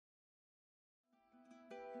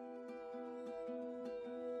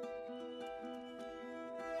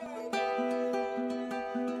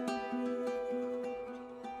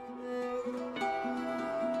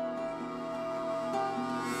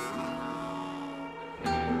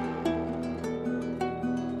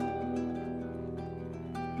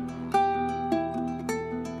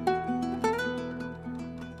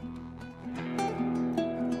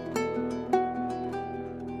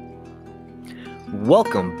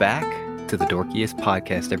Welcome back to the Dorkiest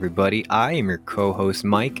Podcast, everybody. I am your co-host,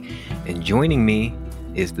 Mike, and joining me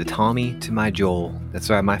is the Tommy to my Joel. That's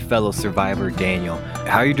right, my fellow survivor, Daniel.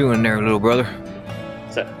 How you doing there, little brother?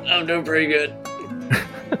 So, I'm doing pretty good.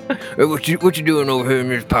 Hey, what you doing over here in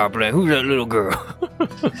this power plant? Who's that little girl?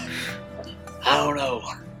 I don't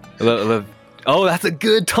know. Oh, that's a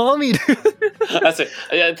good Tommy, dude. That's it.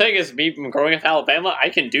 The thing is, me from growing up in Alabama, I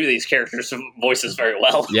can do these characters' voices very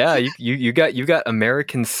well. Yeah, you got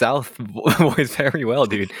American South voice very well,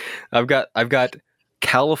 dude. I've got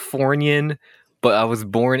Californian, but I was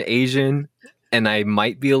born Asian, and I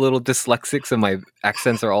might be a little dyslexic, so my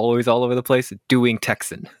accents are always all over the place. Doing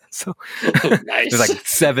Texan, so Nice. there's like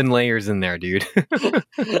 7 layers in there, dude.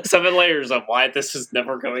 7 layers of why this is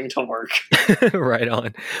never going to work. Right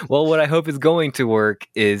on. Well, what I hope is going to work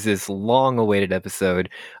is this long-awaited episode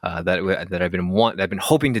that I've been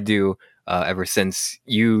hoping to do ever since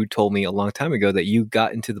you told me a long time ago that you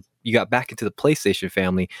got back into the PlayStation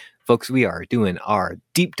family. Folks, we are doing our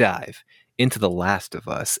deep dive into The Last of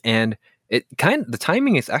Us, and the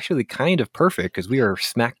timing is actually kind of perfect because we are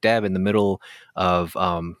smack dab in the middle of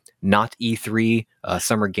not E3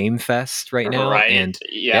 Summer Game Fest right now. Right. And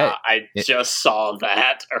I just saw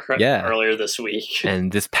that earlier this week.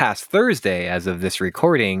 And this past Thursday, as of this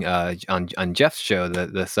recording, on Jeff's show,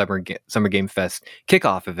 the Summer Game Fest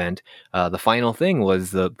kickoff event, the final thing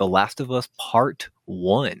was the Last of Us Part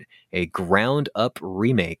 1, a ground up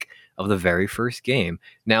remake of the very first game.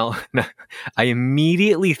 Now, I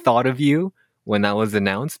immediately thought of you when that was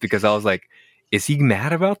announced because I was like, is he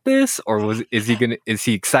mad about this, or is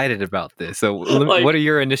he excited about this? So, what are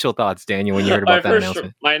your initial thoughts, Daniel, when you heard about that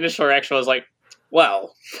announcement? My initial reaction was like,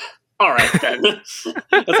 well, all right then. It's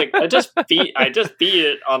like I just beat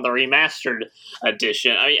it on the remastered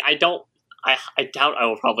edition. I mean, I doubt I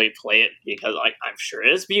will probably play it because I'm sure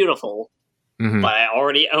it is beautiful. Mm-hmm. But I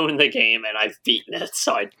already own the game and I've beaten it,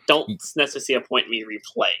 so I don't necessarily see a point in me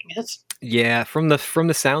replaying it. Yeah, from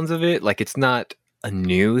the sounds of it, like it's not a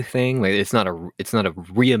new thing. Like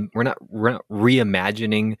we're not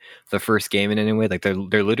reimagining the first game in any way. Like they're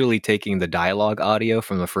literally taking the dialogue audio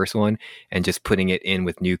from the first one and just putting it in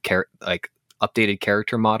with new updated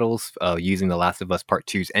character models using the Last of Us Part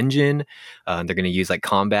 2's engine. They're going to use like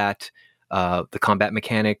the combat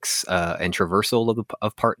mechanics and traversal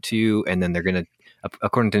of Part 2, and then they're going to,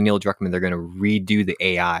 according to Neil Druckmann, they're going to redo the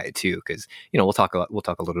AI too, because we'll talk a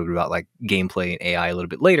little bit about like gameplay and AI a little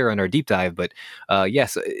bit later on our deep dive. But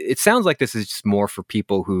yes, it sounds like this is just more for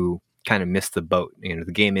people who kind of missed the boat.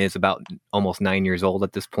 The game is about almost 9 years old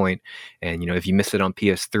at this point, and if you missed it on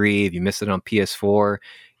PS3, if you missed it on PS4,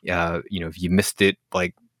 if you missed it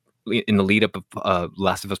like in the lead up of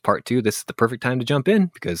Last of Us Part 2, this is the perfect time to jump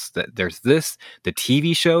in because there's the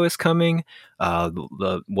TV show is coming,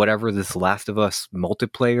 whatever this Last of Us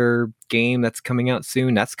multiplayer game that's coming out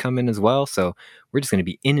soon, that's coming as well. So we're just going to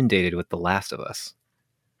be inundated with The Last of Us.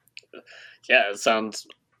 Yeah, it sounds.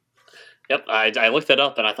 Yep, I looked it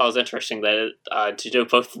up and I thought it was interesting that to do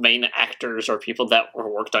both main actors or people that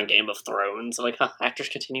worked on Game of Thrones, actors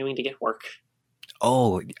continuing to get work.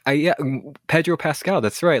 Oh, yeah, Pedro Pascal,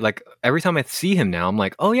 that's right. Like, every time I see him now, I'm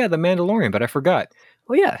like, oh yeah, the Mandalorian, but I forgot.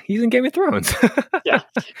 Oh yeah, he's in Game of Thrones. Yeah,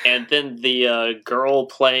 and then the girl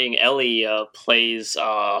playing Ellie plays,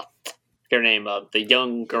 her name, the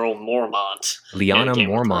young girl Mormont. Lyanna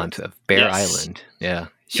Mormont of Bear Island. Yeah,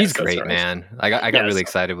 she's great, right. Man. I got really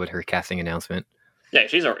excited with her casting announcement. Yeah,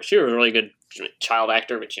 she was a really good child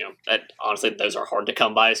actor, but that honestly, those are hard to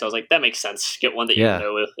come by, so I was like, that makes sense. Get one that you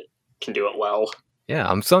know can do it well. Yeah,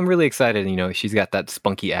 I'm really excited. She's got that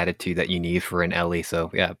spunky attitude that you need for an Ellie. So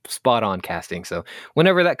yeah, spot on casting. So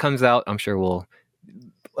whenever that comes out, I'm sure we'll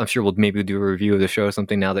maybe do a review of the show or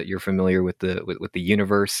something now that you're familiar with the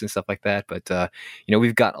universe and stuff like that. But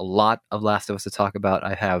we've got a lot of Last of Us to talk about.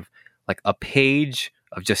 I have like a page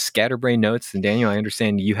of just scatterbrain notes, and Daniel, I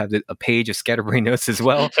understand you have a page of scatterbrain notes as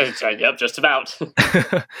well. Yep, just about.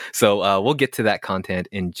 So we'll get to that content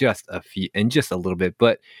in just a little bit.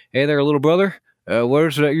 But hey there, little brother. What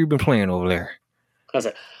is that you've been playing over there?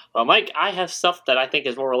 Well, Mike, I have stuff that I think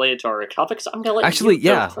is more related to our topics. I'm gonna let you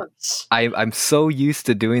go first. I'm so used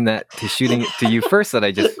to doing that, to shooting it to you first, that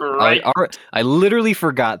I just right. I literally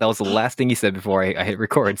forgot that was the last thing you said before I hit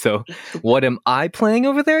record. So, what am I playing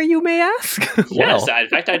over there, you may ask? Yes, in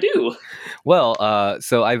fact, I do. Well,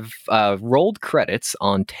 so I've rolled credits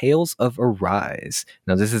on Tales of Arise.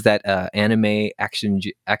 Now, this is that anime action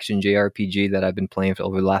JRPG that I've been playing for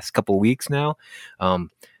over the last couple weeks now.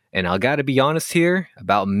 And I got to be honest here,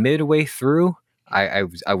 about midway through, I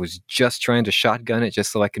was just trying to shotgun it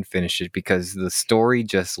just so I can finish it because the story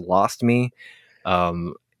just lost me.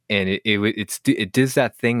 and it does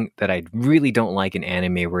that thing that I really don't like in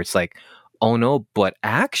anime, where it's like, oh no, but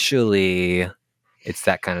actually, it's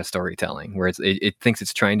that kind of storytelling where it thinks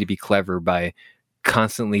it's trying to be clever by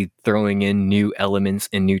constantly throwing in new elements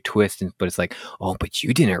and new twists, but it's like, oh, but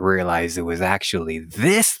you didn't realize it was actually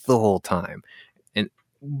this the whole time. And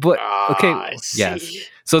but okay, I yes. see.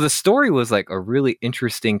 So the story was like a really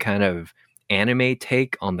interesting kind of anime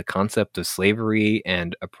take on the concept of slavery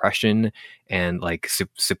and oppression and like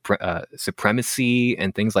supremacy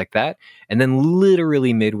and things like that. And then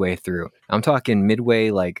literally midway through, I'm talking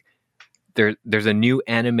midway, like there's a new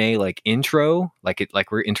anime like intro,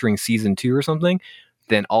 like we're entering season 2 or something.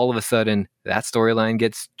 Then all of a sudden that storyline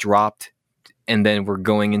gets dropped, and then we're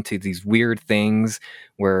going into these weird things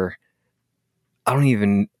where I don't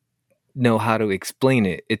even know how to explain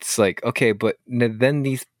it. It's like, okay, but then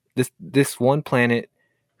this one planet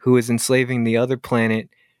who is enslaving the other planet,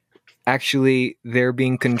 actually they're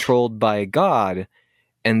being controlled by God,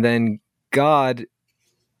 and then God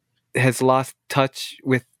has lost touch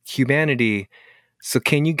with humanity. So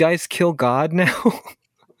can you guys kill God now?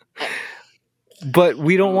 But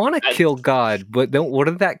we don't want to kill God. But don't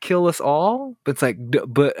wouldn't that kill us all? But it's like,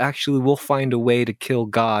 but actually, we'll find a way to kill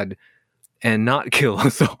God and not kill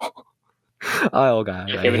us all. Oh God,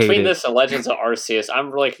 Okay, I hate between it. this and Legends of Arceus,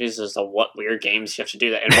 I'm really confused as to what weird games you have to do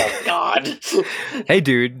that involve God. Hey,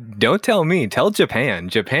 dude, don't tell me. Tell Japan.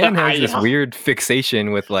 Japan has this Yeah. weird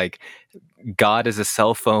fixation with like God as a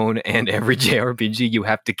cell phone, and every JRPG you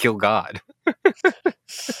have to kill God.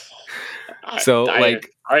 So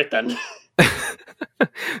like, all right then.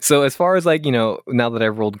 so as far as like, now that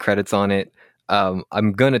I've rolled credits on it,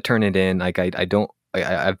 I'm gonna turn it in. Like I don't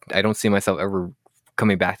see myself ever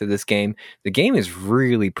coming back to this game. The game is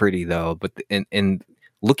really pretty though, but and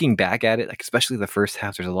looking back at it, like especially the first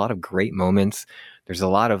half, there's a lot of great moments. There's a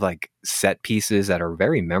lot of like set pieces that are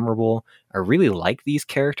very memorable. I really like these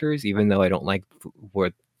characters, even though I don't like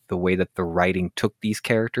the way that the writing took these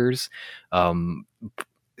characters.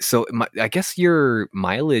 So I guess your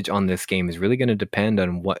mileage on this game is really going to depend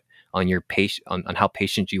on your on how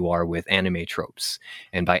patient you are with anime tropes.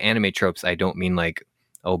 And by anime tropes, I don't mean like,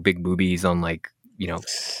 oh, big boobies on like,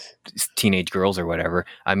 teenage girls or whatever.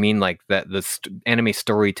 I mean like anime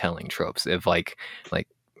storytelling tropes of like,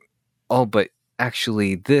 oh, but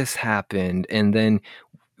actually this happened, and then,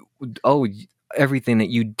 oh, everything that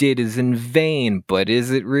you did is in vain, but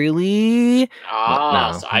is it really?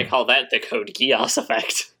 No. So I call that the Code Geass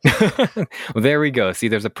effect. Well, there we go. See,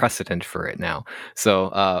 there's a precedent for it now.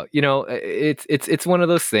 So, it's one of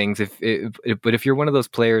those things. But if you're one of those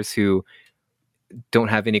players who don't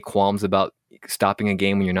have any qualms about stopping a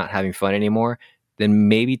game when you're not having fun anymore, then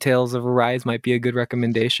maybe Tales of Arise might be a good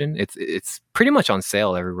recommendation. It's pretty much on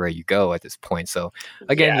sale everywhere you go at this point. So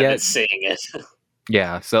again, I've been seeing it.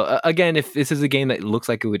 Yeah. So again, if this is a game that looks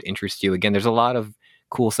like it would interest you, again, there's a lot of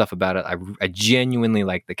cool stuff about it. I genuinely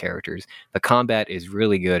like the characters. The combat is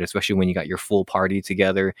really good, especially when you got your full party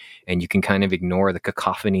together and you can kind of ignore the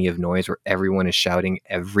cacophony of noise where everyone is shouting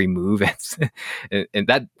every move. And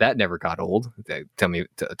that never got old. Tell you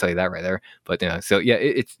that right there. But so yeah,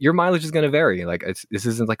 it's your mileage is going to vary. Like this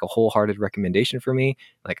isn't like a wholehearted recommendation for me.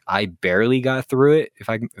 Like I barely got through it. If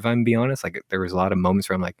I'm being honest, like there was a lot of moments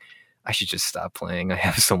where I'm like, I should just stop playing. I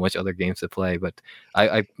have so much other games to play, but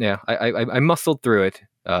I muscled through it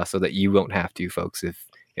so that you won't have to, folks.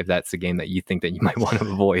 If that's a game that you think that you might want to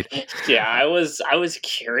avoid. Yeah, I was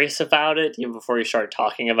curious about it even before you started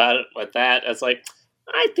talking about it. With that, I was like,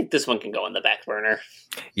 I think this one can go on the back burner.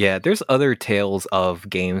 Yeah, there's other tales of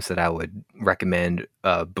games that I would recommend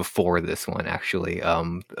before this one, actually.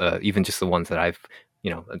 Even just the ones that I've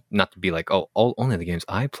not to be like, oh, only the games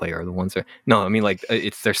I play are the ones that. No, I mean like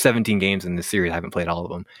there's 17 games in this series. I haven't played all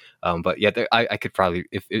of them, but yeah, I could probably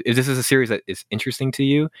if this is a series that is interesting to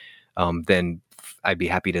you, then I'd be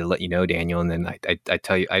happy to let you know, Daniel. And then I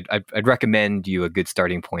tell you, I'd recommend you a good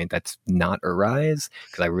starting point that's not Arise,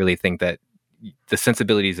 because I really think that the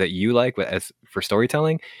sensibilities that you like, as for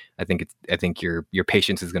storytelling, I think your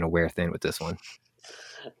patience is going to wear thin with this one.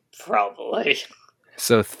 Probably.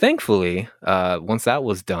 So thankfully, once that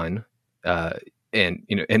was done, and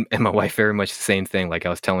my wife very much the same thing. Like I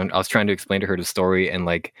was trying to explain to her the story, and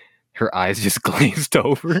like her eyes just glazed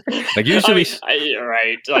over. Like usually,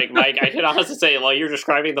 right? Like Mike, I can honestly say, while you're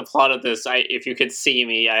describing the plot of this, if you could see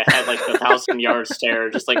me, I had like the 1,000-yard stare,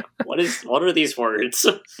 just like, what are these words?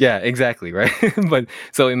 Yeah, exactly, right. But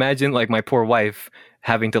so imagine like my poor wife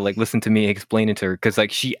having to like listen to me explain it to her, because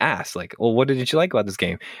like she asked like, well, what did you like about this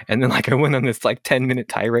game? And then like I went on this like 10-minute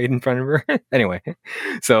tirade in front of her. Anyway,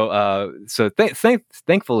 so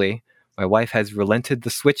thankfully my wife has relented the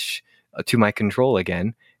switch to my control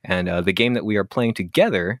again, And the game that we are playing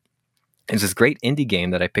together is this great indie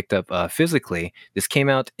game that I picked up physically. This came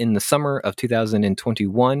out in the summer of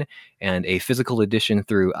 2021, and a physical edition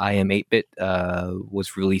through IM8-bit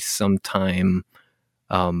was released sometime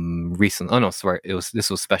recently. Oh no, sorry, this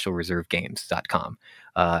was specialreservegames.com.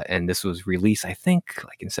 And this was released, I think,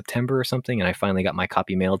 like in September or something, and I finally got my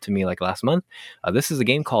copy mailed to me like last month. This is a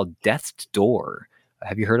game called Death's Door.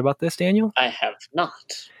 Have you heard about this, Daniel? I have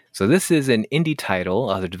not. So this is an indie title.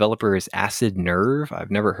 The developer is Acid Nerve.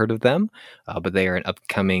 I've never heard of them, but they are an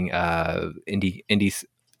upcoming indie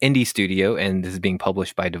studio, and this is being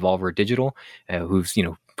published by Devolver Digital, who's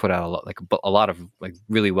put out a lot of like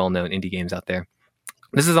really well known indie games out there.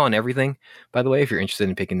 This is on everything, by the way. If you're interested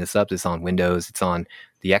in picking this up, it's on Windows, it's on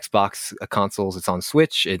the Xbox consoles, it's on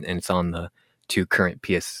Switch, and it's on the two current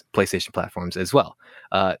PlayStation platforms as well.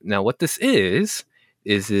 Now, what this is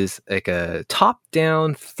like a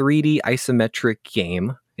top-down 3D isometric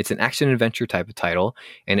game. It's an action-adventure type of title,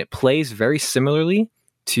 and it plays very similarly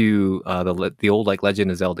to the old like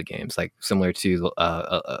Legend of Zelda games, like similar to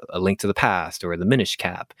A Link to the Past or the Minish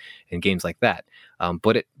Cap and games like that.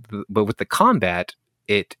 But with the combat,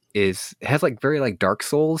 it has like very like Dark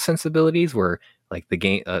Souls sensibilities, where like the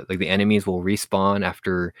game like the enemies will respawn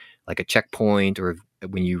after like a checkpoint, or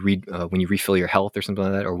when you refill your health or something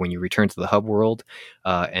like that, or when you return to the hub world,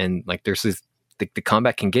 and like there's this the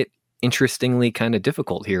combat can get interestingly kind of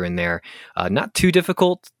difficult here and there. Not too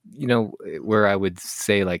difficult, where I would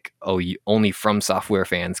say like, oh, only From Software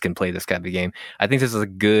fans can play this kind of game. I think this is a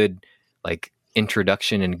good like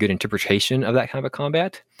introduction and good interpretation of that kind of a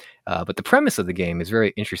combat. But the premise of the game is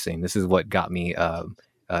very interesting. This is what got me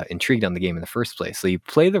intrigued on the game in the first place. So you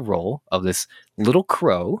play the role of this little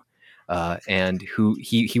crow, and who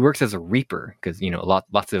he works as a reaper, because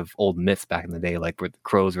lots of old myths back in the day, like where the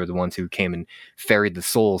crows were the ones who came and ferried the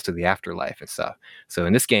souls to the afterlife and stuff. So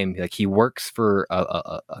in this game, like he works for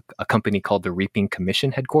a company called the Reaping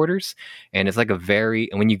Commission headquarters, and it's like and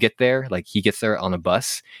when you get there, like he gets there on a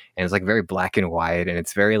bus, and it's like very black and white, and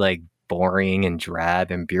it's very like boring and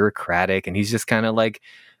drab and bureaucratic, and he's just kind of like,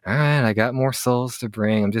 all right, I got more souls to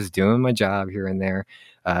bring, I'm just doing my job here and there.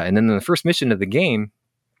 And then in the first mission of the game,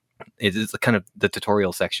 it is kind of the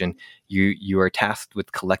tutorial section. You are tasked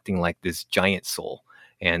with collecting like this giant soul,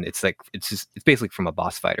 and it's basically from a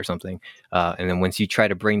boss fight or something. And then once you try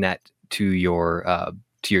to bring that to your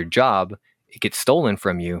job, it gets stolen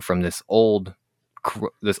from you from this old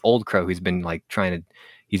crow who's been like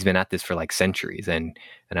he's been at this for like centuries, and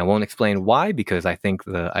I won't explain why, because I think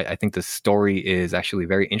the story is actually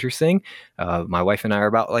very interesting. My wife and I are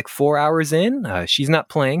about like 4 hours in. She's not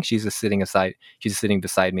playing; she's just sitting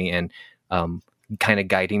beside me and kind of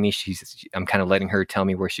guiding me. I'm kind of letting her tell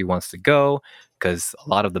me where she wants to go, because a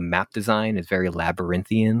lot of the map design is very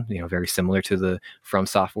labyrinthian, very similar to the From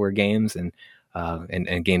Software games, and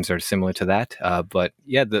games are similar to that. But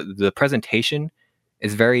yeah, the presentation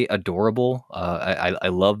is very adorable. I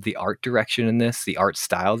love the art direction in this. The art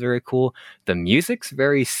style is very cool. The music's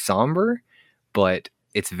very somber, but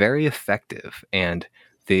it's very effective. And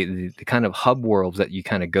the kind of hub worlds that you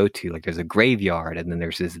kind of go to, like there's a graveyard, and then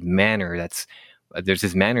there's this manor that's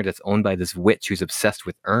owned by this witch who's obsessed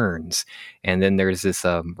with urns. And then there's this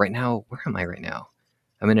right now, where am I right now?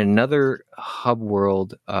 I'm in another hub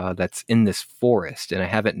world that's in this forest, and I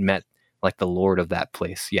haven't met like the lord of that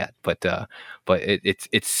place yet, but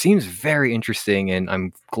it seems very interesting, and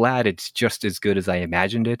I'm glad it's just as good as I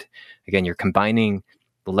imagined it. Again, you're combining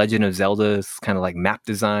the Legend of Zelda's kind of like map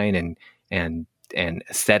design and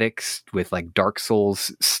aesthetics with like Dark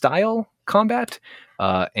Souls style combat,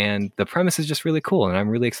 and the premise is just really cool, and I'm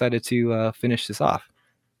really excited to finish this off.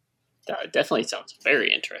 That definitely sounds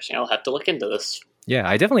very interesting. I'll have to look into this. Yeah,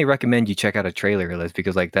 I definitely recommend you check out a trailer, Liz,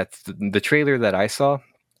 because like that's the trailer that I saw.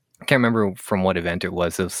 I can't remember from what event it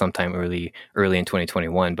was. It was sometime early in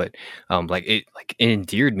 2021, but it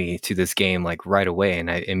endeared me to this game like right away,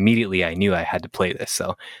 and I knew I had to play this.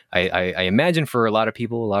 So I imagine for a lot of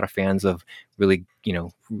people, a lot of fans of really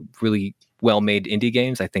really well-made indie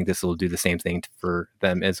games, I think this will do the same thing for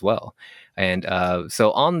them as well. And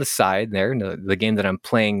so on the side there, the game that I'm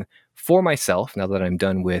playing for myself now that I'm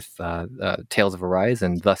done with Tales of Arise,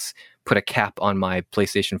 and thus put a cap on my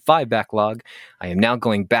PlayStation 5 backlog, I am now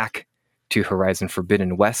going back to Horizon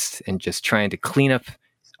Forbidden West and just trying to clean up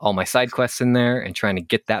all my side quests in there and trying to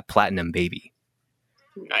get that platinum baby.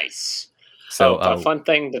 Nice. So a fun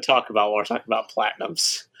thing to talk about while we're talking about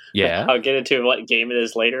platinums. Yeah. I'll get into what game it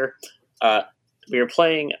is later. We were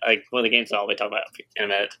playing one of the games that I'll be talking about in a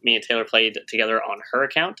minute. Me and Taylor played together on her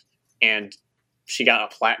account, and she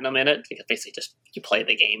got a platinum in it, because basically just you play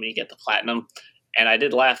the game and you get the platinum. And I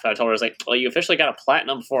did laugh. I told her, I was like, well, you officially got a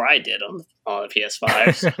platinum before I did on the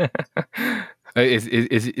PS5.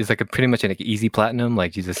 Is like a pretty much an easy platinum?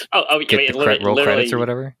 Like you just get the roll credits or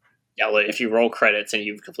whatever? Yeah, if you roll credits and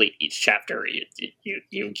you complete each chapter,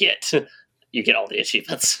 you get all the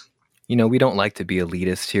achievements. You know, we don't like to be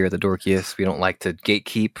elitist here at the Dorkiest. We don't like to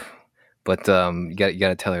gatekeep, but you got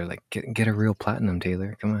to tell her like get a real platinum,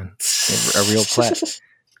 Taylor. Come on, get a real plat.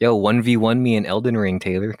 Yo, 1v1 me in Elden Ring,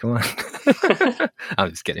 Taylor. Come on. I'm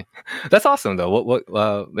just kidding. That's awesome though. What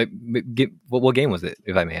game was it,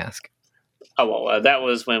 if I may ask? Oh well, that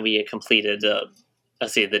was when we had completed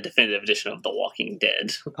the definitive edition of The Walking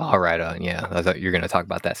Dead. All right, yeah. I thought you were going to talk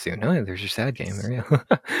about that soon. Oh, there's your sad game. There you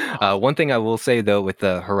go. One thing I will say, though, with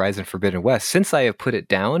the Horizon Forbidden West, since I have put it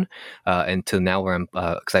down until now where I'm,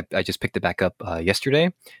 because I just picked it back up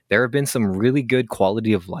yesterday, there have been some really good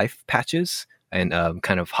quality of life patches and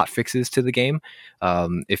kind of hot fixes to the game.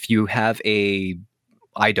 If you have I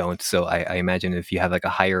don't, so I imagine if you have like a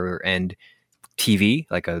higher end TV,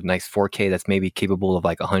 like a nice 4K that's maybe capable of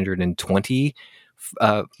like 120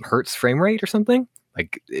 hertz frame rate or something,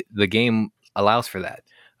 like the game allows for that.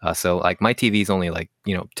 So like my TV is only like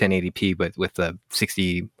 1080p, but with a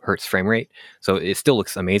 60 hertz frame rate, so it still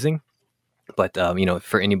looks amazing. But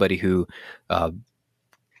for anybody who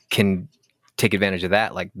can take advantage of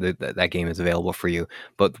that, like that game is available for you.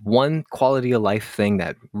 But one quality of life thing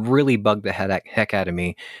that really bugged the heck out of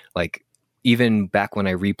me, like even back when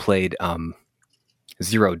I replayed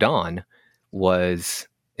Zero Dawn, was,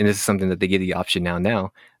 and this is something that they give you the option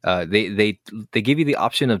now. They give you the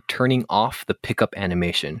option of turning off the pickup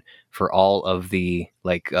animation for all of the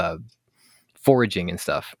like foraging and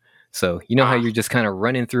stuff. So how you're just kind of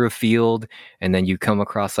running through a field and then you come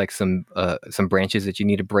across like some branches that you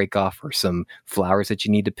need to break off or some flowers that you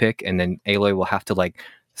need to pick, and then Aloy will have to like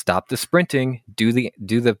stop the sprinting, do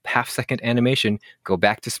the half-second animation, go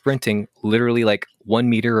back to sprinting, literally like 1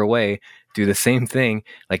 meter away, do the same thing,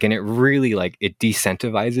 like, and it really like it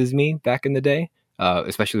decentivizes me back in the day,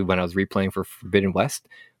 especially when I was replaying for Forbidden West,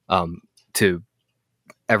 to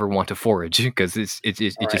ever want to forage, because it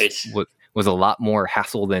just was a lot more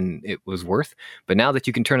hassle than it was worth. But now that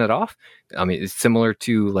you can turn it off, I mean, it's similar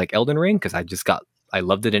to like Elden Ring, because I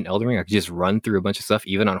loved it in Elden Ring. I could just run through a bunch of stuff,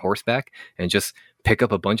 even on horseback, and just pick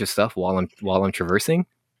up a bunch of stuff while I'm traversing.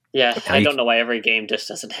 Yeah, I don't know why every game just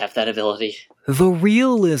doesn't have that ability. The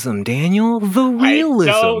realism, Daniel. The realism.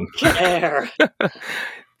 I don't care.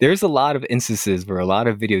 There's a lot of instances where a lot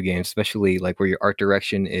of video games, especially like where your art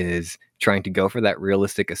direction is trying to go for that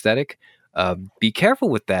realistic aesthetic, be careful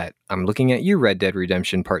with that. I'm looking at you, Red Dead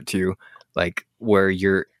Redemption Part 2, like where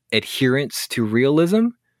your adherence to realism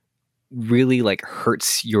really like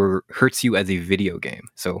hurts you as a video game.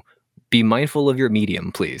 So be mindful of your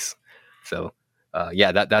medium, please. So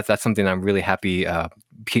that's something I'm really happy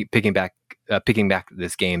picking back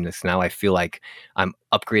this game. Now I feel like I'm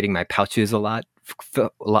upgrading my pouches a lot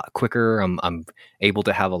quicker. I'm able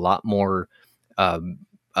to have a lot more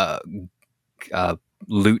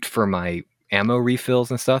loot for my ammo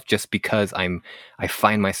refills and stuff, just because I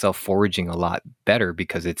find myself foraging a lot better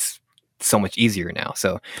because it's so much easier now.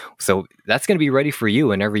 So that's going to be ready for you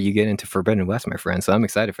whenever you get into Forbidden West, my friend. So I'm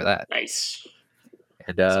excited for that. Nice.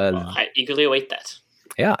 And I eagerly await that.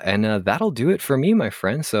 Yeah, and that'll do it for me, my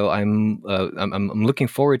friend. So I'm looking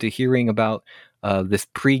forward to hearing about this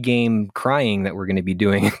pre-game crying that we're going to be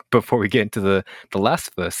doing before we get into the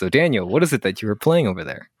Last of Us. So Daniel, what is it that you were playing over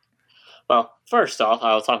there? Well, first off,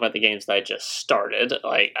 I'll talk about the games that I just started.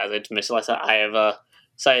 Like, as I mentioned last time, I have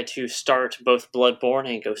decided to start both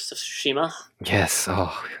Bloodborne and Ghost of Tsushima. Yes.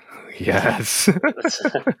 Oh, yes.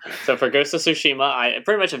 So for Ghost of Tsushima, I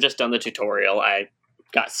pretty much have just done the tutorial. I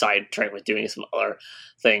got sidetracked with doing some other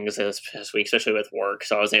things this past week, especially with work,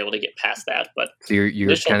 so I wasn't able to get past that. But so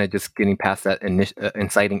you're kind of just getting past that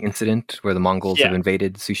inciting incident where the Mongols have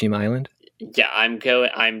invaded Tsushima Island? Yeah,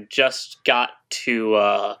 I'm just got to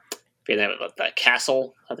the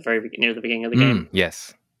castle at the near the beginning of the game.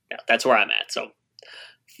 Yes. Yeah, that's where I'm at. So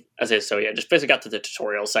just basically got to the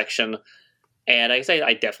tutorial section, and like I say,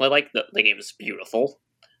 I definitely like the game is beautiful,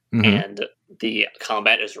 and the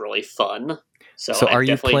combat is really fun. So are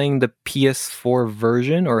you playing the PS4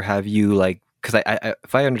 version, or have you because I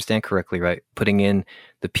if I understand correctly, right, putting in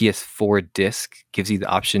the PS4 disc gives you the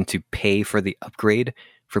option to pay for the upgrade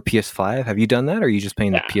for PS5. Have you done that, or are you just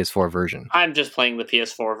playing the PS4 version? I'm just playing the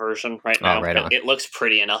PS4 version right now. Oh, right on. It looks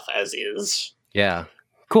pretty enough as is. Yeah.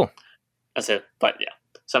 Cool. That's it. But yeah,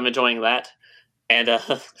 so I'm enjoying that. And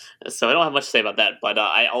so I don't have much to say about that, but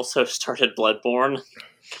I also started Bloodborne.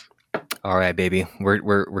 All right, baby.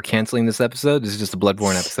 We're canceling this episode. This is just a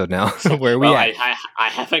Bloodborne episode now. Where are we Well, at? I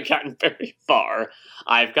haven't gotten very far.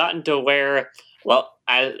 I've gotten to where, well,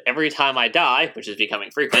 every time I die, which is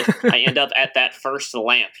becoming frequent, I end up at that first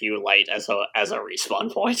lamp you light as a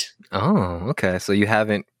respawn point. Oh, okay. So you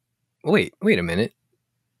haven't. Wait a minute.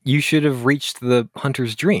 You should have reached the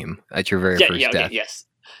hunter's dream at your very first Okay, death. yes.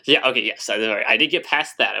 Yeah, okay, yes. I did get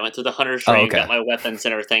past that. I went through the hunter's Oh, dream, okay. got my weapons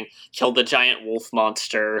and everything, killed the giant wolf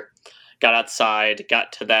monster, got outside,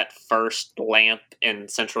 got to that first lamp in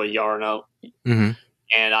central Yarno, hmm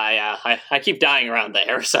and I keep dying around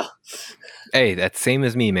there. So Hey, that's same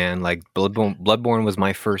as me, man. Like Bloodborne was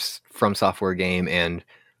my first From Software game, and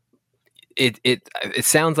it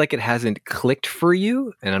sounds like it hasn't clicked for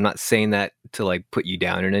you, and I'm not saying that to like put you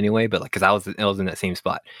down in any way, but like because I was in that same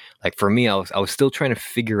spot. Like for me, I was still trying to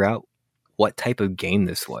figure out what type of game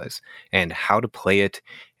this was and how to play it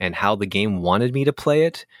and how the game wanted me to play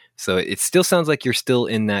it. So it still sounds like you're still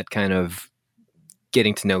in that kind of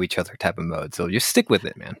getting to know each other type of mode. So just stick with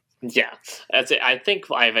it, man. yeah, that's it. I think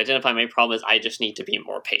I've identified my problem is I just need to be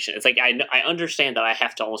more patient. It's like I understand that I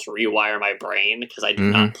have to almost rewire my brain because I do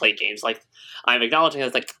not play games like I'm acknowledging that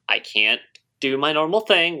it's like I can't do my normal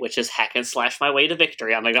thing, which is hack and slash my way to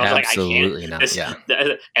victory. I'm acknowledging like I Absolutely can't. not. This, Yeah.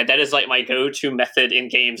 and that is like my go-to method in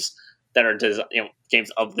games that are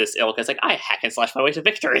games of this ilk. It's like I hack and slash my way to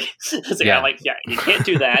victory. It's like, Yeah. I'm like, yeah, you can't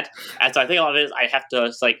do that. And so I think a lot of it is I have to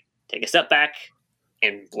just like take a step back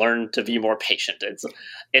and learn to be more patient.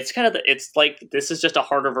 It's kind of it's like this is just a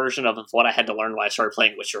harder version of what I had to learn when I started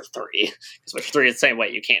playing Witcher 3. Because Witcher 3 is the same way.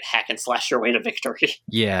 You can't hack and slash your way to victory.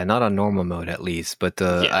 Yeah, not on normal mode at least, but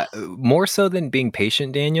Yeah. more so than being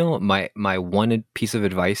patient, Daniel. My one piece of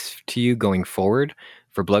advice to you going forward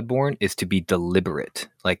for Bloodborne is to be deliberate.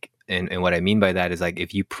 Like, and what I mean by that is like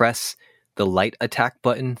if you press the light attack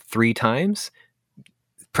button 3 times,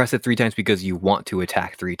 press it 3 times because you want to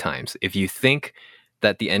attack 3 times. If you think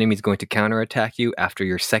that the enemy is going to counterattack you after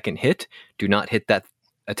your second hit, do not hit that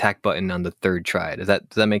attack button on the third try. Does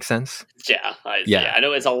that make sense? Yeah. Yeah. I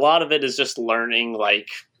know it's a lot of it is just learning like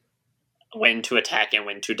when to attack and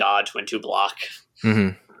when to dodge, when to block. hmm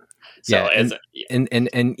So Yeah, it's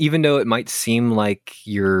and even though it might seem like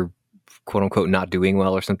you're quote unquote not doing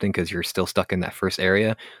well or something because you're still stuck in that first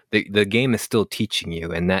area, the game is still teaching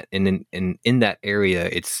you, and that and in that area,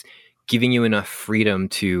 it's giving you enough freedom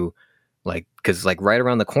to like because like right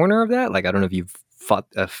around the corner of that, like I don't know if you've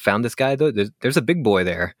found this guy though. There's a big boy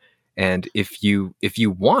there, and if you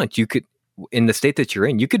want, you could in the state that you're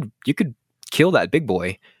in, you could kill that big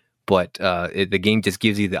boy. But the game just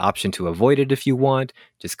gives you the option to avoid it if you want.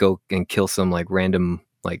 Just go and kill some like random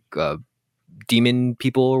like demon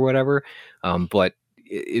people or whatever. But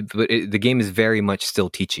the game is very much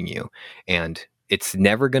still teaching you, and it's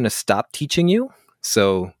never going to stop teaching you.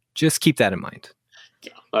 So just keep that in mind.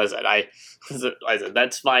 yeah. Like I said,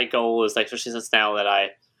 that's my goal. Is like especially since now that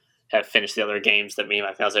I have finished the other games that me and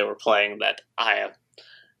my fiance were playing, that I'm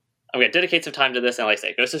going to dedicate some time to this. And like I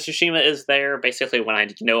say, Ghost of Tsushima is there basically when I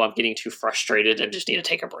know I'm getting too frustrated and just need to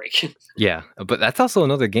take a break. Yeah, but that's also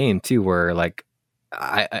another game too where like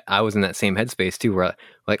I was in that same headspace too where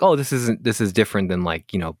like this is different than like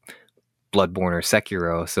Bloodborne or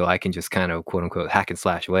Sekiro, so I can just kind of quote unquote hack and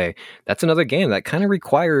slash away. That's another game that kind of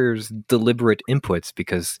requires deliberate inputs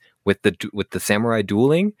because with the samurai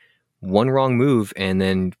dueling, one wrong move and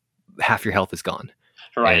then half your health is gone.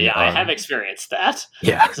 Right, And, yeah, I have experienced that.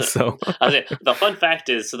 Yeah, so The fun fact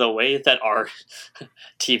is the way that our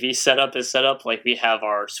TV setup is set up, like we have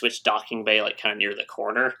our Switch docking bay like kind of near the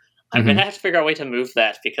corner. I'm gonna have to figure out a way to move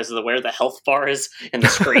that because of where the health bar is in the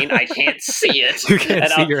screen. I can't see it. You can't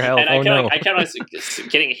see your health. And I kind of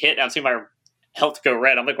getting hit. And I'm seeing my health go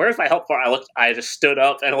red. I'm like, "Where's my health bar?" I just stood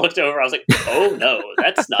up and looked over. I was like, "Oh no,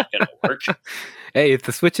 that's not gonna work." Hey, if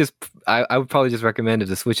the Switch is, I would probably just recommend if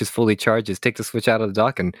the Switch is fully charged, just take the Switch out of the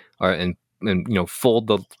dock and fold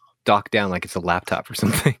the dock down like it's a laptop or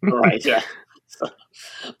something. Right. Yeah.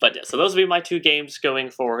 But yeah, so those will be my 2 games going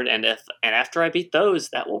forward, and after I beat those,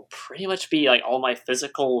 that will pretty much be like all my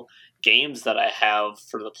physical games that I have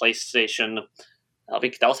for the PlayStation.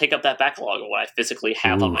 That'll take up that backlog of what I physically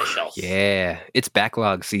have on my shelf. Yeah, it's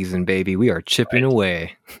backlog season, baby. We are chipping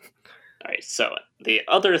away. All right. So the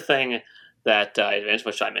other thing that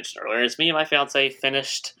which I mentioned earlier, is me and my fiance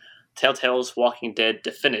finished Telltale's Walking Dead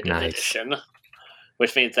Definitive Edition.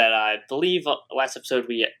 Which means that I believe last episode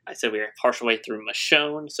I said we were partial way through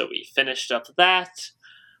Michonne, so we finished up that.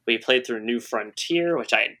 We played through New Frontier,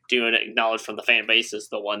 which I do acknowledge from the fan base is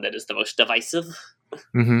the one that is the most divisive.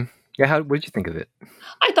 Mm-hmm. Yeah, what did you think of it?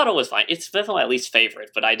 I thought it was fine. It's definitely my least favorite,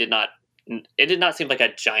 but it did not seem like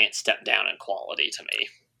a giant step down in quality to me.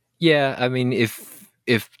 Yeah, I mean, if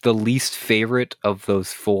the least favorite of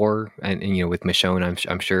those four, and you know, with Michonne,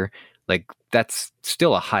 I'm sure, like that's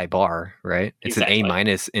still a high bar, right? It's an A Exactly.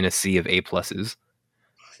 minus in a sea of A pluses.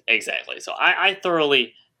 Exactly. So I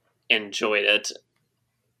thoroughly enjoyed it.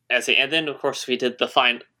 And then of course we did the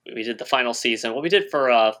final season. What we did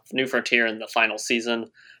for New Frontier in the final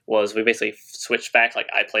season was we basically switched back. Like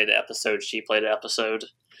I played an episode, she played an episode,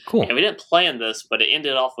 Cool. and we didn't plan this, but it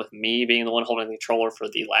ended off with me being the one holding the controller for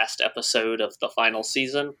the last episode of the final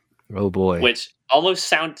season, Oh boy. which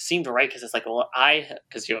almost seemed right because it's like, well,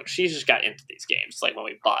 because you know she just got into these games like when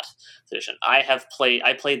we bought the edition. I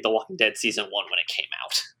played The Walking Dead season 1 when it came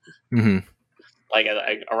out, Hmm. like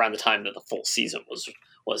around the time that the full season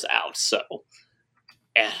was out. So,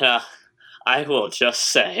 and I will just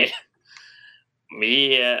say,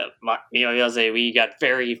 me, me and Jose, we got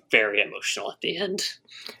very, very emotional at the end.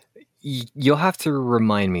 You'll have to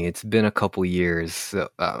remind me. It's been a couple years. So,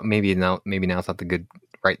 maybe now's not the good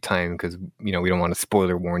right time because you know we don't want to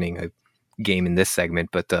spoiler warning a game in this segment.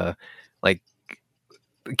 But like,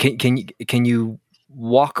 can you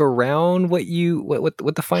walk around what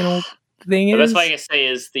what the final thing The is? best way I can say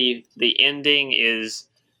is the ending is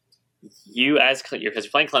you as because you're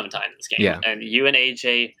playing Clementine in this game, Yeah. and you and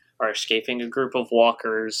AJ are escaping a group of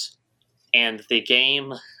walkers, and the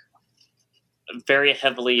game very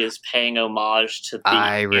heavily is paying homage to the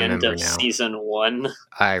I end remember of now. season 1.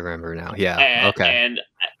 I remember now. Yeah. And, Okay.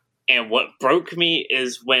 and what broke me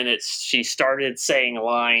is when she started saying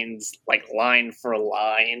lines like line for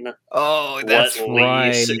line Oh, that's what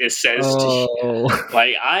right. Lee says to you. Oh.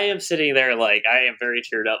 Like I am sitting there like I am very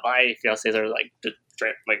teared up. My fiance are like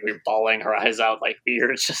we're bawling her eyes out like we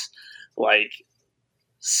are just like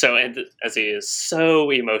so, and as he is so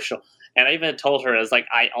emotional. And I even told her, I was like,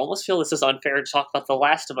 I almost feel this is unfair to talk about The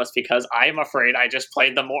Last of Us because I'm afraid I just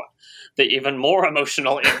played the even more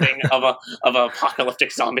emotional ending of an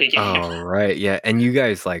apocalyptic zombie game. Oh, right. Yeah. And you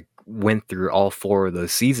guys like went through all four of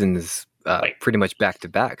those seasons Like, pretty much back to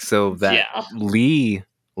back. So that yeah,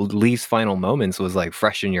 Lee's final moments was like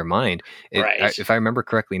fresh in your mind. right. If I remember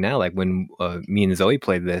correctly now, like when me and Zoe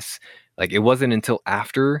played this, like it wasn't until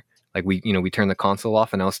after like we turned the console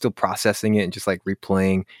off and I was still processing it and just like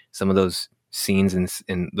replaying some of those scenes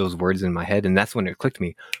and those words in my head, and that's when it clicked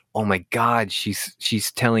me. Oh my God, she's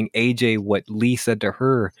telling AJ what Lee said to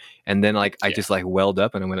her, and then like I just like welled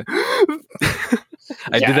up and I went.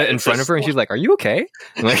 I did that in front of her, and she's like, "Are you okay?"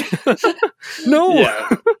 I'm like, "No." Yeah,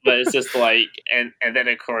 but it's just like, and then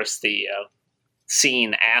of course the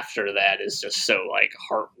scene after that is just so like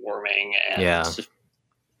heartwarming and Yeah.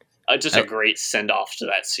 just a great send off to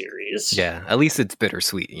that series. Yeah, at least it's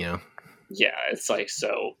bittersweet, you know. Yeah, it's like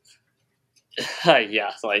so.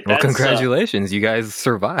 Yeah, like Well, that's congratulations, you guys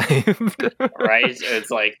survived. right. It's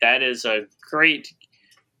like that is a great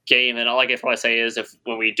game, and all I can probably say is if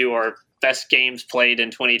when we do our best games played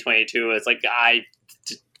in 2022, it's like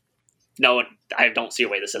no, I don't see a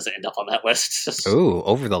way this doesn't end up on that list. Oh,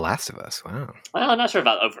 over The Last of Us. Wow. Well, I'm not sure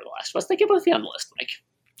about Over the Last of Us. They can both be on the list, Mike.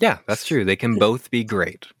 Yeah, that's true. They can both be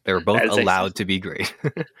great. They're both That's allowed to be great.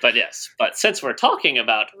 But yes, but since we're talking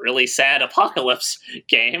about really sad apocalypse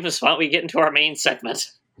games, why don't we get into our main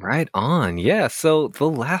segment? Right on. Yeah. So, The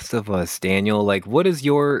Last of Us, Daniel, like, what is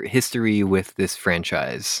your history with this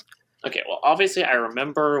franchise? Okay, well, obviously, I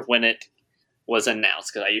remember when it was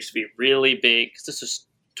announced because I used to be really big. Because this was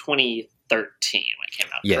 2013 when it came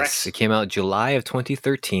out. Yes, Correct? it came out July of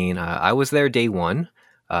 2013. I was there day one.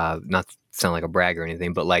 Not to sound like a brag or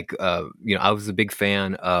anything, but like, I was a big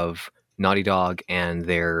fan of Naughty Dog and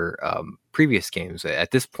their previous games. At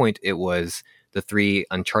this point, it was the 3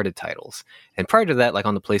 Uncharted titles, and prior to that, like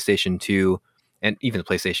on the PlayStation 2 and even the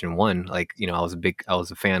PlayStation 1, like I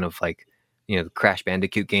was a fan of like the Crash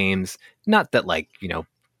Bandicoot games. Not that like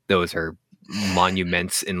those are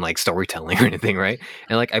monuments in like storytelling or anything, right?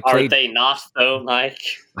 And like I Are played. they not, though, Mike?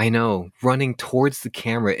 I know, running towards the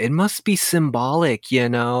camera. It must be symbolic,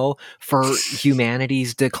 for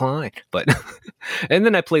humanity's decline. But and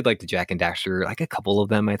then I played like the Jack and Daxter, like a couple of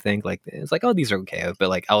them, I think. Like it's like, oh, these are okay. But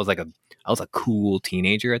like I was a cool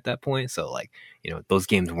teenager at that point. So like, those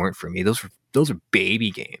games weren't for me. Those are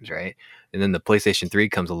baby games, right? And then the PlayStation 3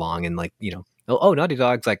 comes along and like, oh, Naughty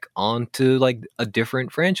Dog's like on to like a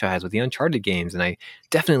different franchise with the Uncharted games. And I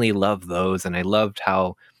definitely loved those. And I loved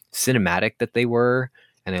how cinematic that they were.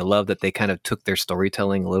 And I love that they kind of took their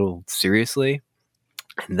storytelling a little seriously.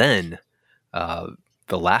 And then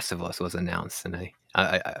The Last of Us was announced, and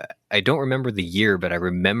I don't remember the year, but I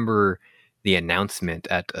remember the announcement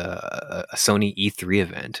at a Sony E3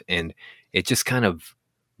 event, and it just kind of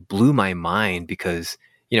blew my mind because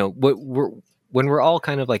when we're all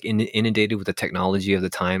kind of like inundated with the technology of the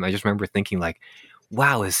time, I just remember thinking like,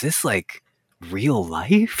 wow, is this like real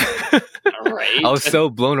life? Right. I was so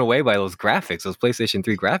blown away by those graphics, those PlayStation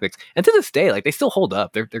 3 graphics, and to this day, like they still hold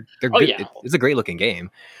up. They're Oh good. yeah. It's a great looking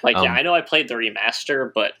game. Like, yeah, I know I played the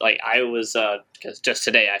remaster, but like I was because just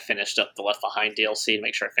today I finished up the Left Behind DLC to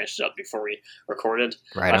make sure I finished it up before we recorded.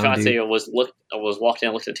 Right My on, fiance dude. was walked in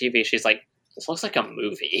and looked at the TV. She's like, "This looks like a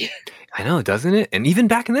movie." I know, doesn't it? And even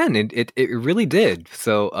back then, it really did.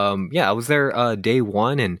 So, yeah, I was there day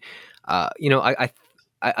one, and you know,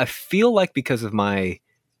 I feel like because of my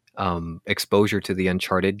exposure to the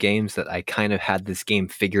Uncharted games that I kind of had this game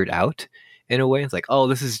figured out in a way. It's like, oh,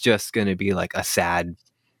 this is just going to be like a sad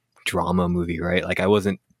drama movie, right? Like I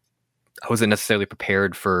wasn't necessarily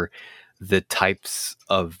prepared for the types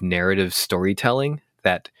of narrative storytelling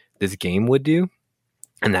that this game would do,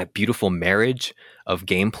 and that beautiful marriage of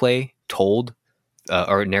gameplay told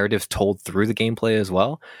or narratives told through the gameplay as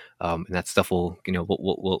well. And that stuff will, you know,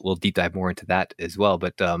 we'll deep dive more into that as well.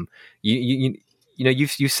 But you know,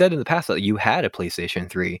 you said in the past that you had a PlayStation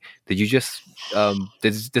 3. Did you just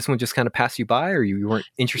did this one just kind of pass you by, or you weren't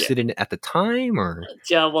Yeah. interested in it at the time, or?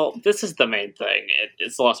 Yeah, well, this is the main thing.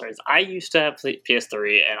 It's the lost reasons. I used to have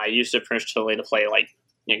PS3, and I used it principally to play like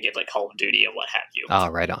games like Call of Duty and what have you. Oh,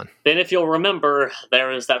 right on. Then, if you'll remember, there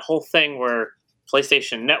was that whole thing where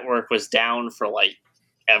PlayStation Network was down for like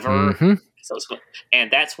ever. Mm-hmm.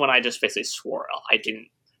 And that's when I just basically swore I didn't.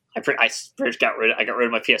 I got rid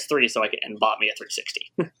of my PS3 so I could and bought me a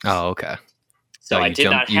 360. Oh, okay. So No, I did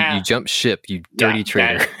not have. you jumped ship, you dirty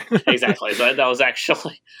traitor. Exactly. So that was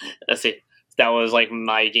actually, let's see, that was like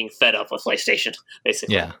my getting fed up with PlayStation,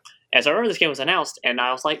 basically. Yeah. As I remember, this game was announced, and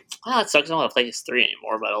I was like, it sucks. I don't want to play PS3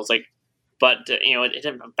 anymore. But I was like, you know,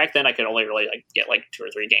 back then I could only really like get like 2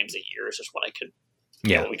 or 3 games a year. Is just what I could,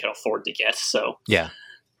 Yeah. what we could afford to get. So Yeah.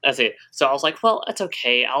 that's it. So I was like, well, that's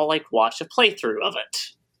okay. I'll like watch a playthrough of it.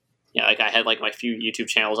 Yeah, like I had like my few YouTube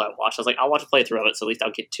channels I watched. I was like, I'll watch a playthrough of it, so at least I'll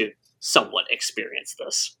get to somewhat experience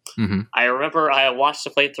this. Mm-hmm. I remember I watched the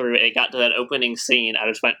playthrough and it got to that opening scene. I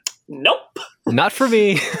just went, nope. Not for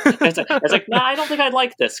me. I was like, no, I don't think I'd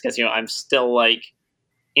like this because you know I'm still like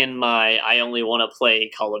in my I only want to play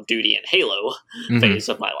Call of Duty and Halo phase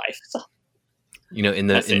of my life. So, you know, in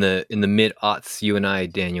the mid aughts, you and I,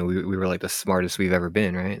 Daniel, we were like the smartest we've ever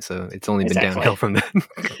been, right? So it's only been downhill from then.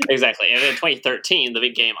 Exactly. And in 2013, the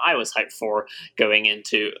big game I was hyped for going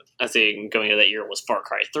into that year was Far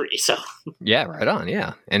Cry 3. So yeah, right on.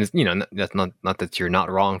 Yeah, and it's, you know, that's not that you're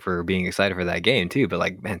not wrong for being excited for that game too, but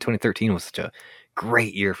like, man, 2013 was such a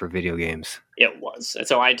great year for video games. It was, and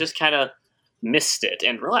so I just kind of missed it.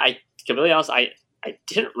 And really, to be really honest, I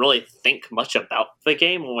didn't really think much about the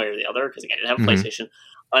game one way or the other because again, I didn't have a PlayStation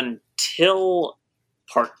until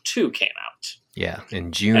Part 2 came out. Yeah,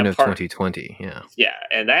 in June of 2020. Yeah. Yeah,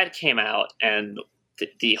 and that came out, and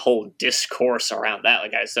the whole discourse around that,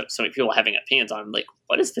 like so many people having opinions on, like,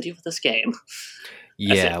 what is the deal with this game?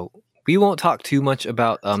 Yeah. We won't talk too much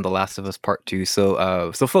about The Last of Us Part 2.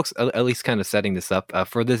 So, folks, at least kind of setting this up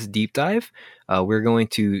for this deep dive, we're going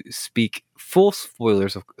to speak full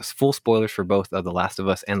spoilers for both The Last of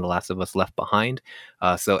Us and The Last of Us Left Behind.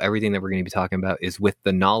 So everything that we're going to be talking about is with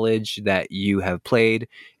the knowledge that you have played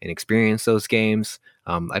and experienced those games.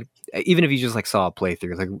 Even if you just like saw a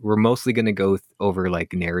playthrough, like we're mostly going to go over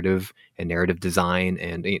like narrative and narrative design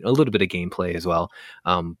and a little bit of gameplay as well.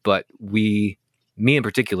 But me in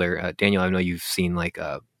particular, Daniel, I know you've seen like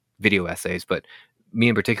video essays, but me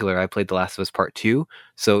in particular, I played The Last of Us Part 2.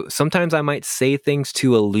 So sometimes I might say things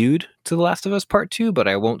to allude to The Last of Us Part 2, but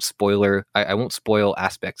I won't I won't spoil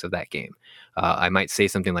aspects of that game. I might say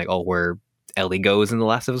something like, oh, where Ellie goes in The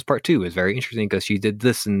Last of Us Part 2 is very interesting because she did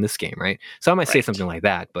this in this game, right? So I might say something like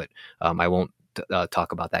that, but I won't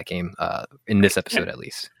talk about that game in this episode at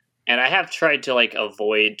least. And I have tried to like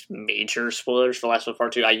avoid major spoilers for Last of Us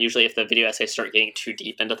Part 2. I usually, if the video essays start getting too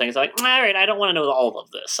deep into things, I'm like, all right, I don't want to know all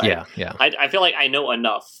of this. I feel like I know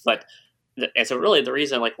enough, but and so really the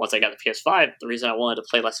reason, like once I got the PS5, the reason I wanted to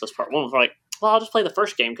play Last of Us Part 1 was like, well, I'll just play the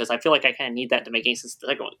first game because I feel like I kind of need that to make any sense.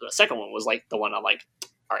 The second one was like the one I'm like,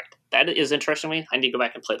 all right, that is interesting to me. I need to go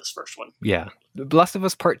back and play this first one. Yeah. The Last of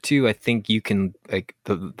Us Part 2, I think you can, like,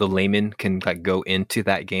 the layman can like go into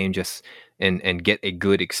that game just and get a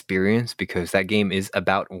good experience because that game is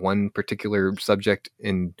about one particular subject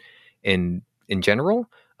in general.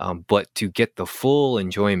 But to get the full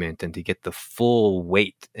enjoyment and to get the full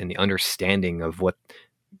weight and the understanding of what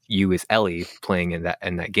you as Ellie playing in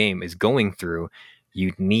that game is going through,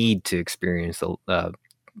 you need to experience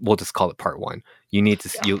we'll just call it Part 1. You need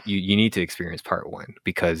to you need to experience Part 1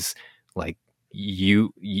 because like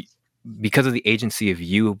you because of the agency of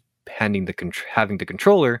you having the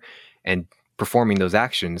controller and performing those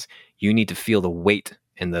actions, you need to feel the weight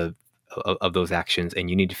and of those actions, and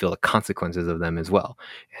you need to feel the consequences of them as well.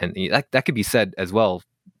 And that could be said as well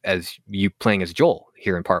as you playing as Joel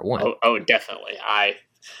here in part 1. Oh, definitely.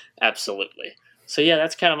 Absolutely. So yeah,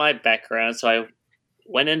 that's kind of my background. So I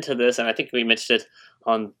went into this, and I think we mentioned it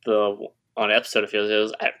on episode of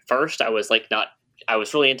Heroes. At first, I was I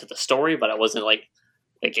was really into the story, but I wasn't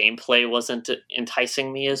the gameplay wasn't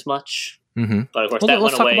enticing me as much. Mm-hmm. But of course, that let's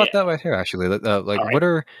went talk away. about that right here. Actually, Right. what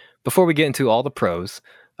are, before we get into all the pros?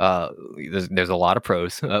 There's a lot of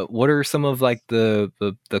pros. What are some of the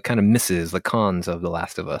kind of misses, the cons of The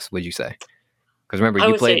Last of Us? Would you say? Because remember,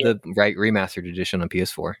 you played the remastered edition on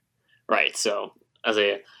PS4. Right. So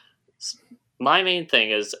my main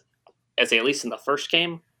thing is, at least in the first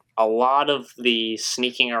game, a lot of the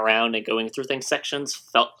sneaking around and going through things sections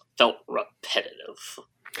felt repetitive.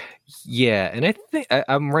 Yeah, and I think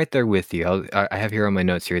I'm right there with you. I have here on my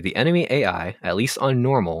notes here, the enemy AI, at least on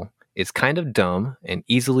normal, is kind of dumb and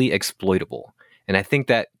easily exploitable. And I think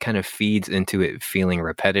that kind of feeds into it feeling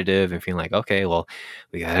repetitive and feeling like, okay, well,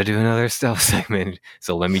 we got to do another stealth segment.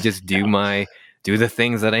 So let me just do the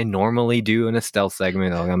things that I normally do in a stealth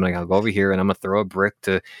segment. I'm going to go over here and I'm going to throw a brick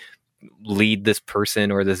to lead this person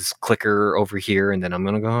or this clicker over here. And then I'm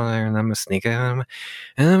going to go there and I'm going to sneak out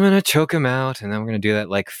and I'm going to choke him out. And then we're going to do that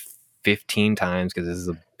 15 times because this is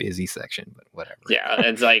a busy section, but whatever. Yeah,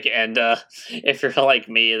 it's and if you're like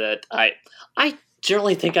me, that I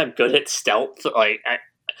generally think I'm good at stealth.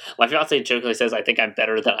 My fiance jokingly says I think I'm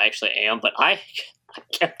better than I actually am, but I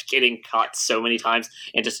kept getting caught so many times,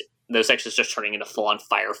 and just those sections just turning into full-on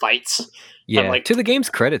firefights. Yeah, to the game's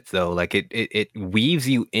credit though, it weaves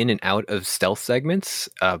you in and out of stealth segments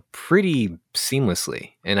pretty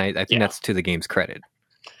seamlessly, and I think that's to the game's credit.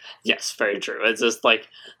 Yes, very true. It's just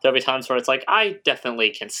there'll be times where it's I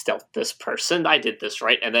definitely can stealth this person. I did this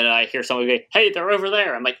right, and then I hear someone go, "Hey, they're over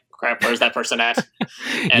there." I'm like, "Crap, where's that person at?"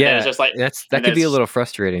 And yeah, then it's just that could be a little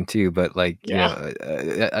frustrating too. But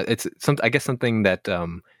it's something that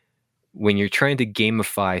when you're trying to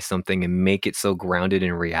gamify something and make it so grounded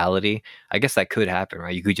in reality, I guess that could happen,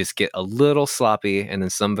 right? You could just get a little sloppy, and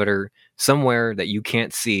then somewhere that you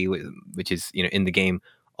can't see, which is in the game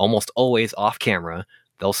almost always off camera,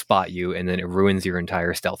 they'll spot you, and then it ruins your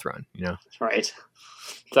entire stealth run. Right.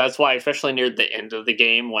 So that's why, especially near the end of the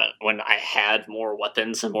game, when I had more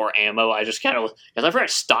weapons and more ammo, I just kind of, because I've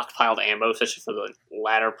already stockpiled ammo, especially for the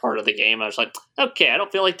latter part of the game. I was like, okay, I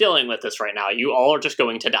don't feel like dealing with this right now. You all are just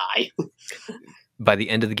going to die. By the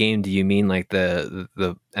end of the game, do you mean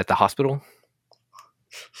the at the hospital?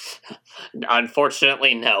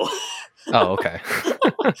 Unfortunately, no. Oh, okay.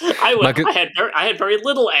 I had very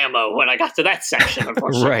little ammo when I got to that section,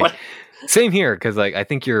 unfortunately. Right. Same here, because I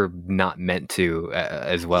think you're not meant to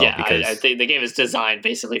as well. Yeah, because I think the game is designed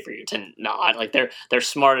basically for you to not they're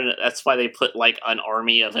smart, and that's why they put an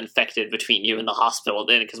army of infected between you and the hospital.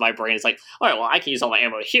 Then, because my brain is all right, well, I can use all my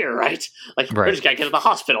ammo here, right? We're just gonna get to the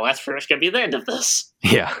hospital. That's pretty much gonna be the end of this.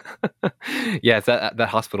 Yeah, yeah. It's that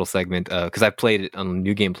hospital segment, because I played it on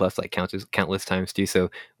New Game Plus countless times too.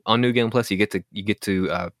 So on New Game Plus, you get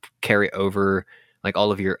to carry over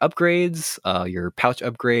all of your upgrades, your pouch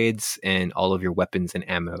upgrades, and all of your weapons and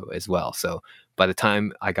ammo as well. So by the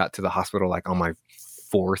time I got to the hospital, on my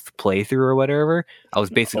 4th playthrough or whatever, I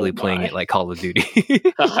was basically playing it like Call of Duty.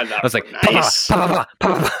 I was like, nice.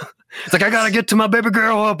 It's like, I gotta get to my baby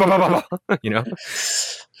girl, But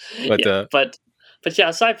yeah,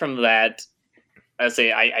 aside from that, I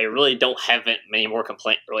say I really don't have any more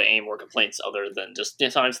complaints other than just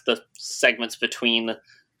sometimes the segments between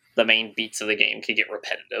the main beats of the game can get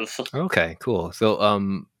repetitive. Okay, cool. So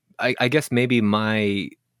I guess maybe my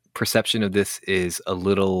perception of this is a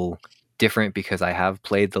little different because I have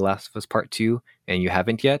played The Last of Us Part 2 and you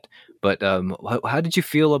haven't yet. But how did you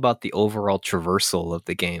feel about the overall traversal of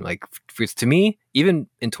the game? To me, even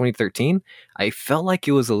in 2013, I felt like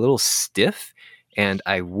it was a little stiff, and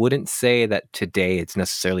I wouldn't say that today it's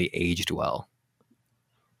necessarily aged well.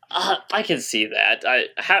 I can see that.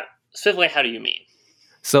 Specifically, how do you mean?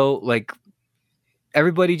 So,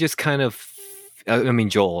 everybody just kind of, I mean,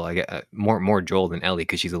 Joel, I get more Joel than Ellie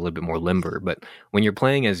because she's a little bit more limber. But when you're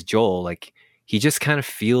playing as Joel, he just kind of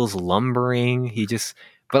feels lumbering.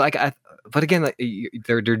 But again,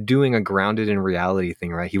 they're doing a grounded in reality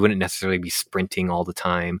thing, right? He wouldn't necessarily be sprinting all the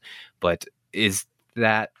time. But is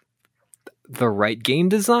that the right game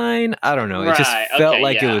design. I don't know. It just Right. felt Okay.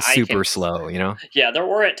 like it Yeah. was I super can. slow, you know? Yeah, there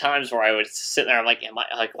were at times where I would sit there. I'm like, am I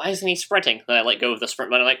like, why isn't he sprinting? Then I let go of the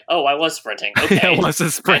sprint button. I'm like, oh, I was sprinting. It Okay. was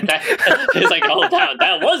a sprint. It's like, oh,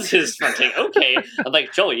 that was his sprinting. Okay. I'm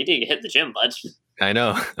like, Joel, you need to hit the gym, bud. I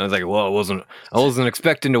know. I was like, well, I wasn't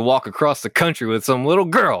expecting to walk across the country with some little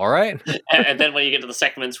girl, all right? And then when you get to the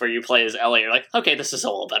segments where you play as Ellie, you're like, okay, this is a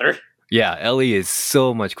little better. Yeah, Ellie is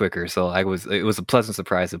so much quicker. So it was a pleasant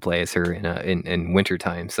surprise to play as her in winter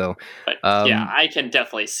time. So But yeah, um I can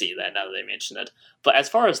definitely see that now that they mention it. But as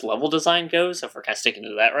far as level design goes, if we're kind of sticking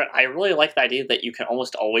to that, right, I really like the idea that you can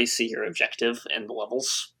almost always see your objective in the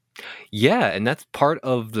levels. yeah, and that's part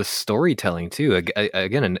of the storytelling too.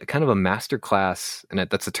 Again, kind of a master class, and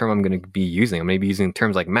that's the term I'm going to be using. I'm going to be using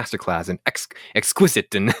terms like master class and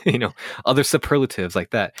exquisite, and other superlatives like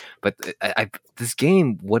that. But this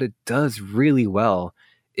game, what it does really well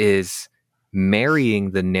is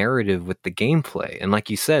marrying the narrative with the gameplay. And like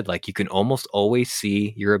you said, like you can almost always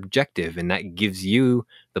see your objective, and that gives you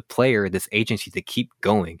the player this agency to keep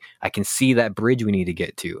going. I can see that bridge we need to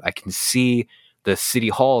get to. I can see the city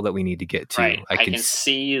hall that we need to get to. Right. I can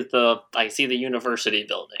see the university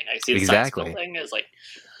building. I see the science exactly. building. It's like,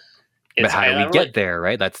 But how do we really, get there,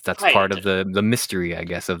 right? That's Right. part of the mystery, I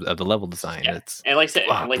guess, of the level design. Yeah. It's And like I said,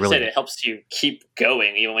 I said, brilliant. it helps you keep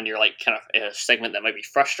going even when you're like kind of in a segment that might be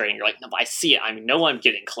frustrating. You're like, no, but I see it. I know I'm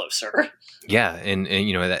getting closer. Yeah, and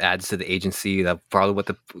that adds to the agency. That probably what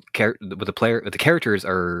the characters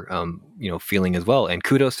are feeling as well. And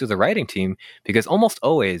kudos to the writing team, because almost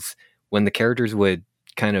always when the characters would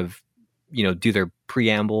kind of do their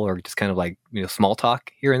preamble or just kind of like small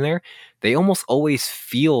talk here and there, they almost always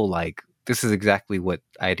feel like this is exactly what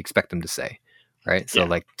I'd expect them to say, right? So Yeah.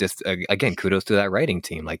 like just again, kudos to that writing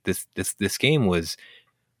team. Like this game was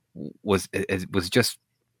just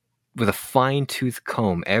with a fine tooth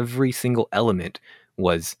comb. Every single element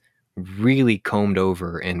was really combed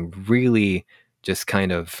over and really just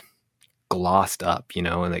kind of glossed up,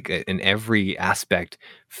 and like in every aspect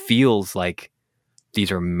feels like these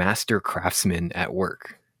are master craftsmen at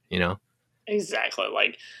work, Exactly.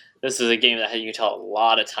 Like, this is a game that you can tell a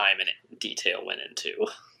lot of time and detail went into.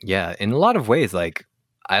 Yeah, in a lot of ways. Like,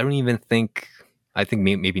 I don't even think. I think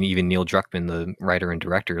maybe even Neil Druckmann, the writer and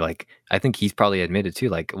director, like I think he's probably admitted too,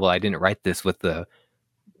 like, well, I didn't write this with a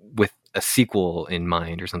sequel in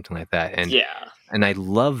mind or something like that. And Yeah. and I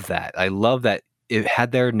love that. I love that. It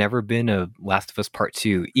had there never been a Last of Us Part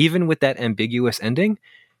 2, even with that ambiguous ending,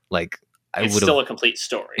 like It's still a complete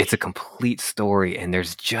story. it's a complete story, and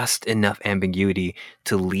there's just enough ambiguity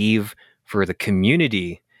to leave for the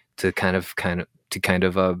community to kind of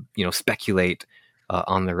speculate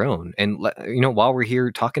on their own. And while we're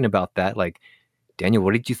here talking about that, like, Daniel,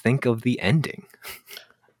 what did you think of the ending?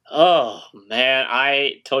 Oh man,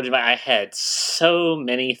 I told you I had so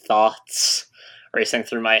many thoughts racing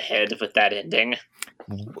through my head with that ending.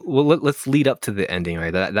 Well, let's lead up to the ending,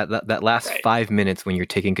 right? That last Right. 5 minutes when you're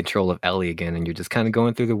taking control of Ellie again, and you're just kind of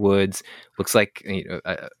going through the woods. Looks like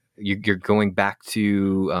you're going back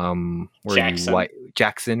to Jackson.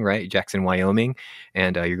 Jackson, right? Jackson, Wyoming,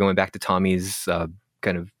 and you're going back to Tommy's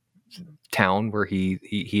kind of town where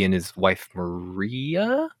he and his wife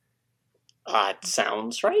Maria. It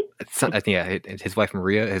sounds right. I think his wife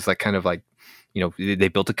Maria is like kind of like, they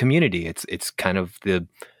built a community. It's kind of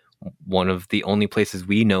one of the only places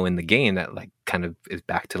we know in the game that like kind of is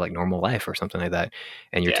back to like normal life or something like that.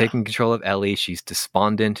 And you're taking control of Ellie. She's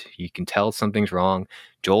despondent. You can tell something's wrong.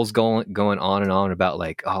 Joel's going on and on about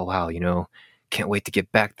like, oh wow, can't wait to get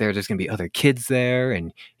back there. There's gonna be other kids there,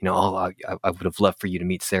 and I would have loved for you to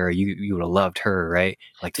meet Sarah. You would have loved her, right?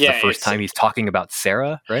 Like the first time he's talking about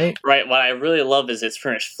Sarah, right? Right. What I really love is it's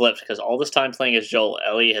pretty much flipped, because all this time playing as Joel,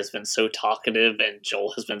 Ellie has been so talkative, and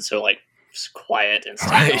Joel has been so like quiet and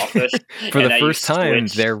standoffish. For the first time,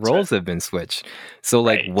 their roles have been switched. So,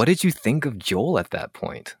 like, what did you think of Joel at that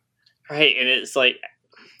point? Right, and it's like,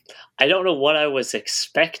 I don't know what I was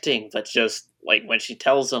expecting, but just like when she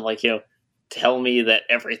tells him, like, tell me that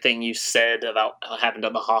everything you said about what happened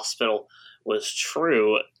at the hospital was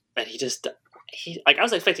true, and he like, I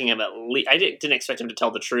was expecting him at least. I didn't expect him to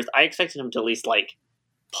tell the truth. I expected him to at least like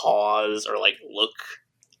pause or like look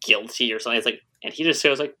guilty or something. It's like, and he just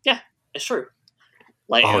goes like, "Yeah, it's true."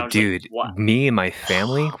 Like, oh, dude, like, me and my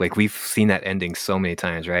family, like, we've seen that ending so many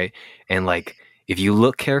times, right? And like, if you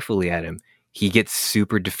look carefully at him, he gets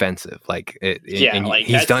super defensive. Like,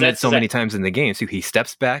 he's done it so many times in the game too. He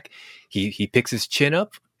steps back, he picks his chin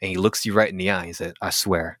up, and he looks you right in the eye. He said, "I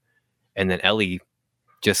swear." And then Ellie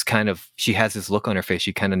just kind of, she has this look on her face.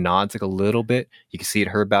 She kind of nods like a little bit. You can see it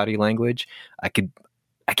in her body language.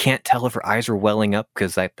 I can't tell if her eyes are welling up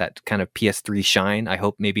because that kind of PS3 shine. I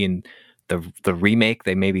hope maybe in the remake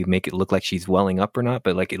they maybe make it look like she's welling up or not,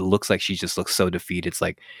 but like it looks like she just looks so defeated. It's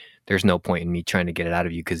like there's no point in me trying to get it out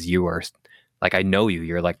of you because you are like, I know you.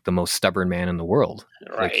 You're like the most stubborn man in the world.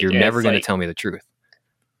 Right. Like you're never going to tell me the truth.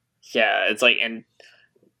 Yeah, it's like, and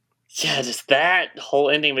yeah, just that whole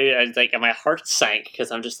ending. Maybe I was like, and my heart sank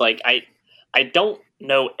because I'm just like, I don't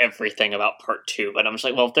know everything about part 2, but I'm just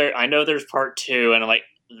like, well, I know there's part 2, and I'm like,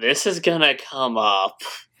 this is gonna come up.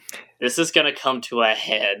 This is gonna come to a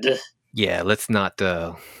head. Yeah, let's not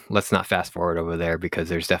fast forward over there because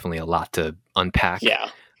there's definitely a lot to unpack. Yeah,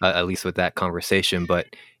 at least with that conversation.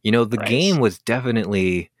 But the Right. game was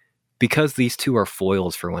definitely, because these two are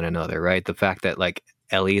foils for one another, right? The fact that like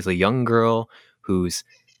Ellie is a young girl who's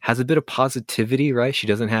has a bit of positivity, right? She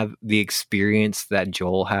doesn't have the experience that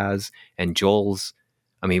Joel has, and Joel's,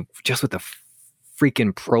 I mean, just with the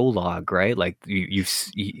freaking prologue, right? Like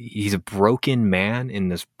he's a broken man in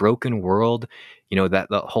this broken world. That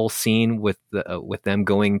the whole scene with them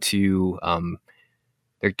going to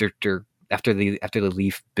they're after they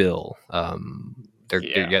leave Bill,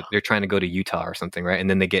 they're trying to go to Utah or something, right? And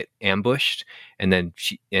then they get ambushed, and then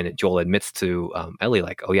Joel admits to Ellie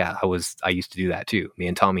like, "Oh yeah, I used to do that too. Me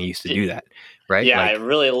and Tommy used to do that." Right? Yeah, like, I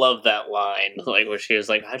really love that line. Like where she was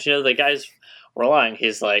like, "How'd you know the guys were lying?"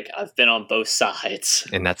 He's like, "I've been on both sides."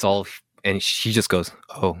 And that's all. And she just goes,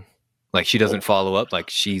 "Oh," like she doesn't follow up. Like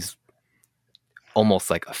she's almost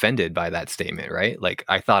like offended by that statement, right? Like,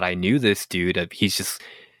 I thought I knew this dude. He's just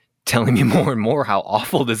telling me more and more how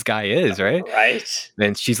awful this guy is, right? Right.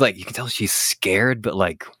 Then she's like, you can tell she's scared, but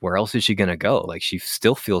like, where else is she gonna go? Like, she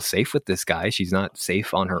still feels safe with this guy. She's not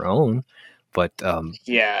safe on her own. But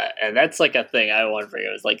yeah, and that's like a thing I want for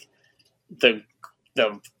you. Is like the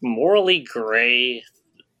morally gray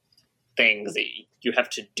things that you have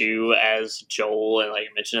to do as Joel, and like you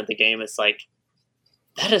mentioned in the game, it's like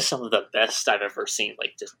that is some of the best I've ever seen.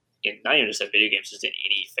 Like just not even just in video games, just in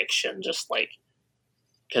any fiction. Just like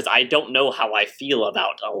because I don't know how I feel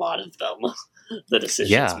about a lot of them, the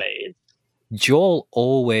decisions made. Joel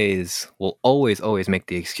will always make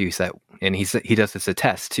the excuse that, and he does this to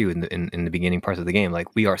Tess too in the beginning parts of the game.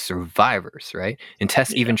 Like, we are survivors, right? And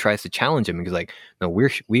Tess even tries to challenge him because like, no,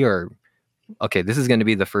 we are. Okay, this is going to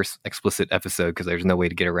be the first explicit episode because there's no way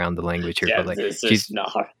to get around the language here. Yeah, but like, she's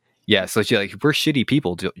not. Yeah, so she's like, we're shitty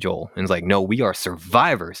people, Joel. And it's like, no, we are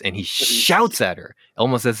survivors. And he shouts at her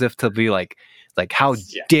almost as if to be like, how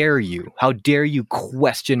dare you? How dare you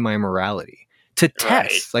question my morality? To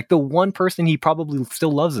Tess, like the one person he probably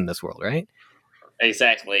still loves in this world, right?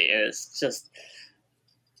 Exactly. It's just,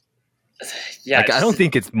 yeah. Like, I don't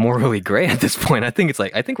think it's morally gray at this point. I think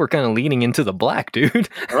we're kind of leaning into the black, dude.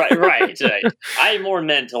 right. I more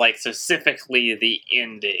meant like specifically the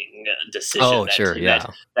ending decision. Oh, sure, yeah.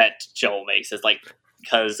 That Joel makes is like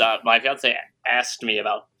because my fiance asked me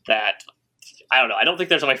about that. I don't know. I don't think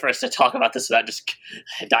there's a way for us to talk about this without just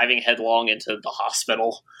diving headlong into the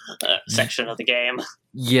hospital section of the game.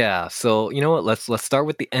 Yeah. So you know what? Let's start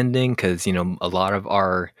with the ending because a lot of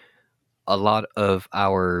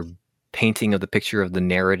our painting of the picture of the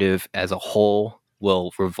narrative as a whole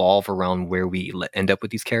will revolve around where we end up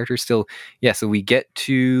with these characters. So yeah. So we get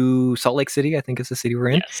to Salt Lake City. I think is the city we're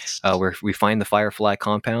in. Yes. Where we find the Firefly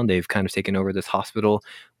compound. They've kind of taken over this hospital.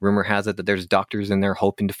 Rumor has it that there's doctors in there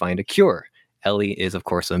hoping to find a cure. Ellie is, of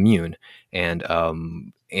course, immune, and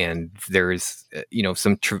there's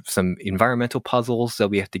some environmental puzzles that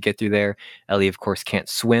we have to get through there. Ellie, of course, can't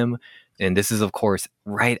swim, and this is, of course,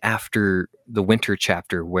 right after the winter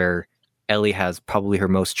chapter where Ellie has probably her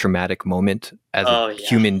most traumatic moment as a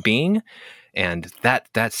human being, and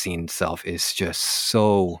that scene itself is just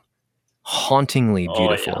so hauntingly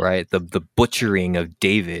beautiful, right? The butchering of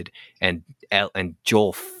David and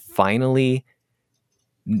Joel finally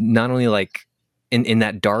not only like in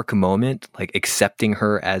that dark moment, like accepting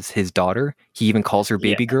her as his daughter. He even calls her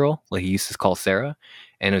baby girl, like he used to call Sarah,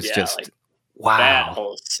 and it's just like, wow. That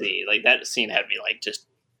whole scene, like that scene had me like just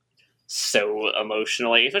so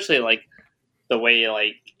emotional, like especially like the way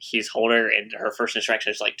like he's holding her and her first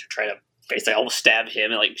interaction is like to try to basically almost stab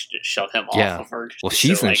him and like shove him off of her. Well,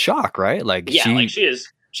 she's in shock, right? Like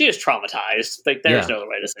she is traumatized. Like there's no other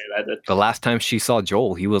way to say that. The last time she saw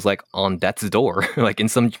Joel, he was like on death's door, like in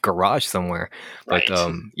some garage somewhere. But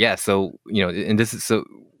so and this is so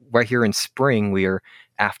right here in spring, we are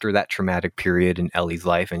after that traumatic period in Ellie's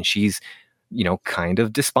life, and she's kind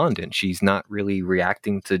of despondent. She's not really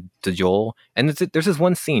reacting to Joel. And there's this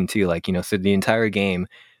one scene too, like so the entire game,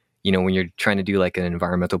 when you're trying to do like an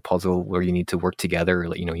environmental puzzle where you need to work together,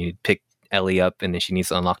 like, you need to pick Ellie up and then she needs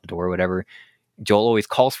to unlock the door or whatever. Joel always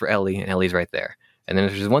calls for Ellie and Ellie's right there. And then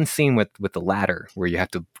there's one scene with the ladder where you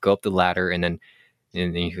have to go up the ladder, and then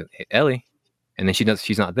you hit Ellie, and then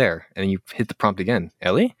she's not there, and then you hit the prompt again,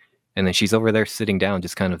 Ellie, and then she's over there sitting down,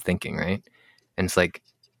 just kind of thinking, right? And it's like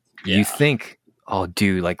you think, oh,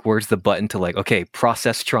 dude, like where's the button to like, okay,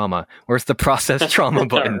 process trauma? Where's the process trauma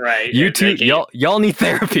button? Right. You two, y'all need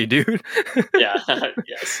therapy, dude. Yeah.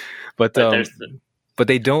 Yes. But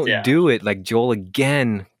they don't do it. Like Joel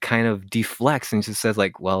again kind of deflects and just says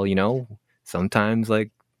like, well, sometimes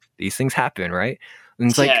like these things happen, right? And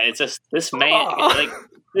it's like, it's just this man, like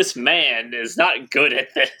this man is not good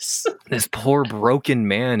at this. This poor broken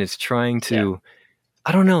man is trying to,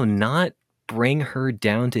 I don't know, not bring her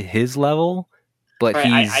down to his level, but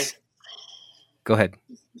he's. Go ahead.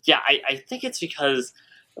 Yeah, I think it's because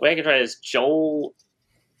the way I can try is Joel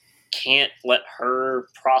can't let her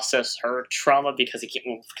process her trauma because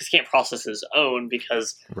he can't process his own,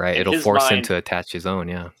 because it'll force him to attach his own.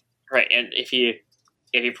 Yeah. Right, and if he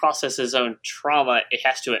processes his own trauma, it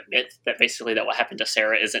has to admit that basically that what happened to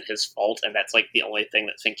Sarah isn't his fault, and that's like the only thing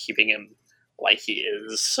that's been keeping him like he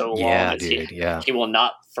is so long. Yeah, dude. He will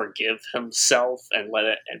not forgive himself and let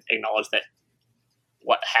it and acknowledge that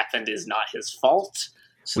what happened is not his fault.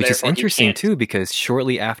 So which is interesting too, because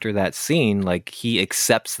shortly after that scene, like he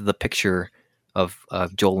accepts the picture of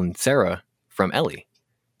Joel and Sarah from Ellie.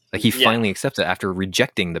 Like he finally accepts it after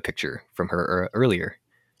rejecting the picture from her earlier.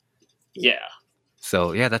 Yeah.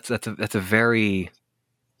 So yeah, that's a very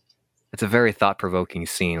thought-provoking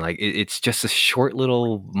scene. Like it's just a short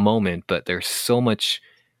little moment, but there's so much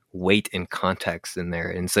weight and context in there,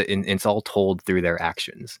 and so it's all told through their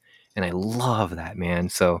actions. And I love that, man.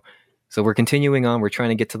 So we're continuing on. We're trying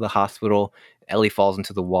to get to the hospital. Ellie falls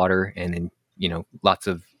into the water, and then lots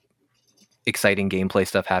of exciting gameplay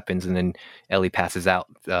stuff happens, and then Ellie passes out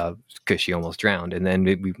because she almost drowned. And then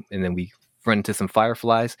we run into some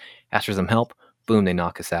fireflies, ask for some help. Boom, they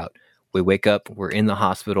knock us out. We wake up, we're in the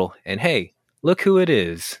hospital, and hey, look who it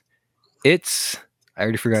is. I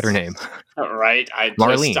already forgot her name. Right.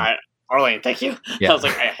 Marlene. Marlene, thank you. Yeah. I was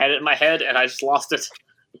like, I had it in my head and I just lost it.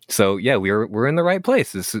 So yeah, we're in the right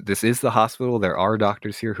place. This is the hospital. There are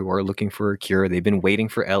doctors here who are looking for a cure. They've been waiting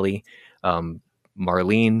for Ellie.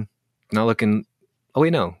 Marlene, not looking. Oh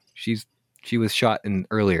wait, no, she was shot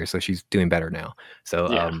earlier, so she's doing better now.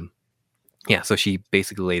 So so she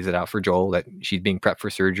basically lays it out for Joel that she's being prepped for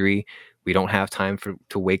surgery. We don't have time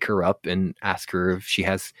to wake her up and ask her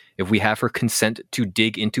if we have her consent to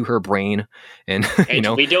dig into her brain, and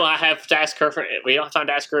we don't have to ask her we don't have time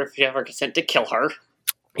to ask her if we have her consent to kill her.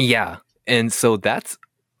 Yeah, and so that's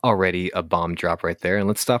already a bomb drop right there. And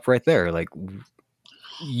let's stop right there. Like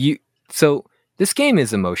so this game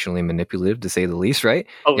is emotionally manipulative, to say the least, right?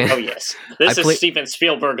 Oh yes, this is Steven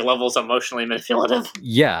Spielberg levels emotionally manipulative.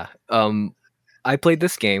 Yeah, I played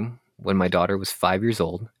this game when my daughter was 5 years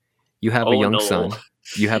old. You have a young son.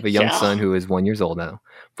 You have a young son who is 1 year old now.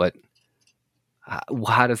 But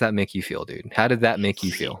how does that make you feel, dude? How did that make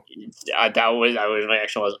you feel? My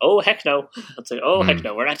reaction was, oh heck no! It's like, oh heck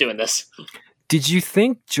no, we're not doing this. Did you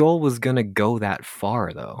think Joel was gonna go that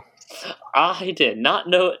far, though? I did not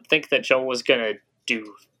think that Joel was gonna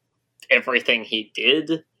do everything he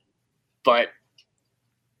did, but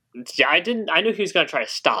yeah, I knew he was gonna try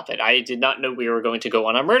to stop it. I did not know we were going to go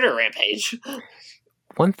on a murder rampage.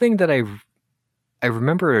 One thing that I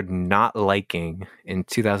remember not liking in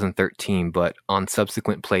 2013, but on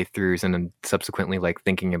subsequent playthroughs and then subsequently like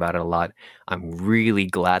thinking about it a lot, I'm really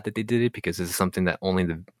glad that they did it, because this is something that only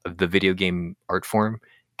the video game art form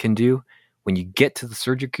can do. When you get to the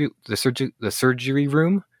surgery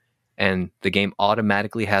room, and the game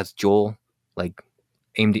automatically has Joel like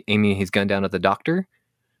aiming his gun down at the doctor,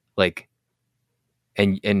 like,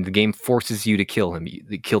 and the game forces you to kill him,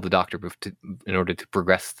 kill the doctor in order to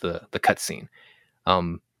progress the cutscene.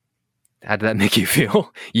 How did that make you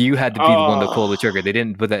feel? You had to be the one to pull the trigger. They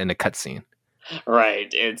didn't put that in a cutscene. Right.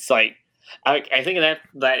 It's like I think in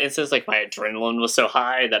that instance, like my adrenaline was so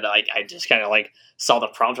high that like I just kind of like saw the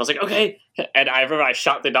prompt. I was like, okay, and I remember I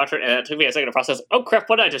shot the doctor, and it took me a second to process. Oh crap!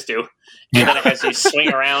 What did I just do? And then it has you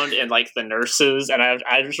swing around and like the nurses, and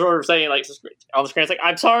I just remember saying like on the screen, it's like,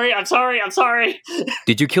 I'm sorry.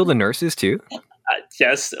 Did you kill the nurses too?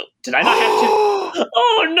 Yes. Did I not have to?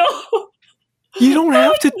 Oh no! You don't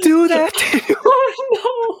have to do that. Oh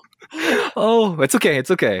no! Oh, it's okay.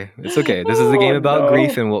 This is a game about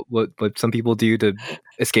grief and what some people do to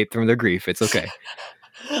escape from their grief. It's okay.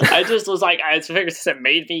 I just was like, I figured since it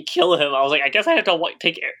made me kill him, I was like, I guess I have to like,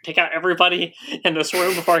 take out everybody in this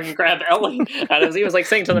room before I can grab Ellie. And as he was like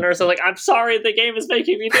saying to the nurse, I was like, I'm sorry, the game is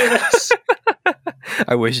making me do this.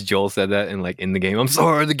 I wish Joel said that in the game. I'm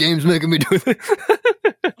sorry, the game's making me do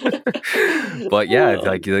this. But yeah,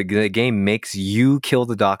 like the game makes you kill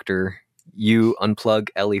the doctor. You unplug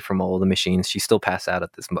Ellie from all of the machines. She's still passed out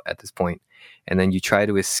at this point, and then you try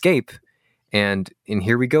to escape. And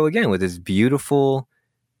here we go again with this beautiful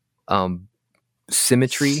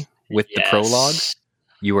symmetry with the prologue.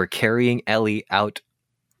 You are carrying Ellie out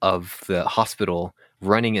of the hospital,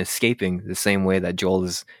 running and escaping the same way that Joel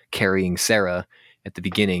is carrying Sarah at the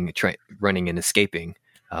beginning, running and escaping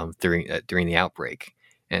during the outbreak.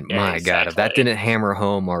 And my God, if that didn't hammer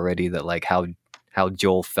home already that like how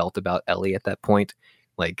Joel felt about Ellie at that point,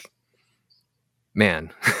 like,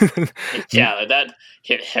 man. Yeah, that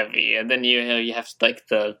hit heavy. And then you have like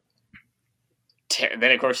then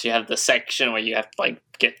of course you have the section where you have to like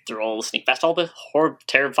get through all the sneak past all the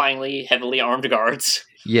terrifyingly heavily armed guards.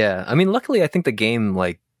 Yeah, I mean, luckily I think the game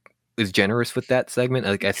like is generous with that segment.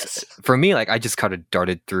 Like for me, like I just kind of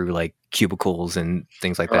darted through like cubicles and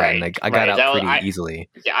things like that, and like I got out pretty easily.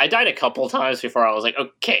 Yeah, I died a couple times before I was like,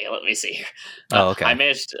 okay, let me see here. Okay. I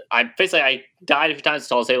died a few times,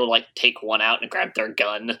 so I was able to like take one out and grab their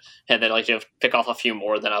gun, and then like pick off a few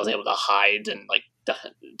more. Then I was able to hide and like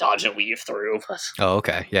dodge and weave through. Oh,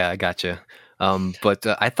 okay, yeah, I gotcha. But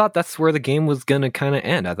I thought that's where the game was gonna kind of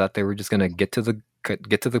end. I thought they were just gonna get to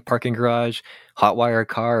the parking garage, hotwire a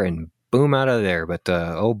car, and boom, out of there. But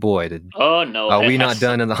oh boy, are we not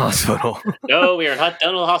done in the hospital? No, we are not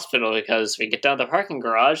done in the hospital because we get down to the parking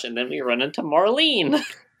garage and then we run into Marlene.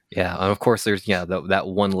 Yeah, and of course there's that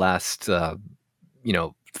one last thread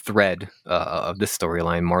of this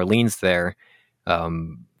storyline. Marlene's there,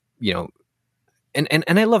 and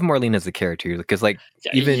I love Marlene as a character because like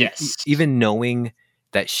even knowing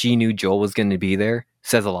that she knew Joel was going to be there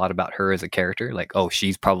says a lot about her as a character. Like, oh,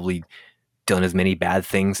 she's probably done as many bad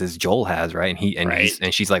things as Joel has, right?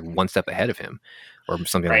 And she's like one step ahead of him, or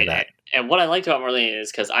something like that. And what I liked about Marlene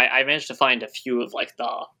is because I managed to find a few of like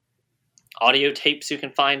the audio tapes you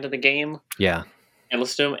can find in the game. Yeah. And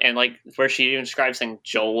listen to them, and like where she even describes saying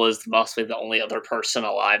Joel was mostly the only other person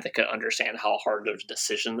alive that could understand how hard of a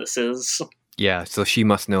decision this is. Yeah, so she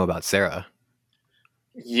must know about Sarah.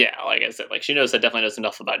 Yeah, like I said, like she definitely knows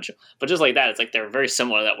enough about Joel. But just like that, it's like they're very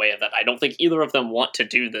similar that way of that. I don't think either of them want to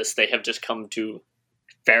do this. They have just come to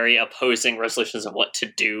very opposing resolutions of what to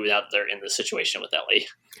do now that they're in this situation with Ellie.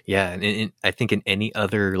 Yeah, and I think in any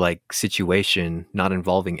other like situation not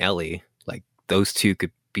involving Ellie, like those two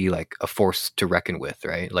could be like a force to reckon with,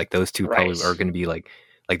 right? Like those two probably are going to be like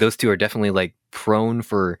those two are definitely like prone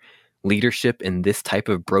for leadership in this type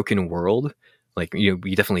of broken world. Like, you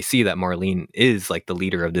definitely see that Marlene is like the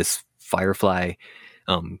leader of this Firefly,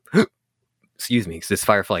 this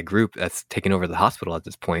Firefly group that's taken over the hospital at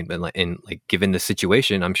this point. But like given the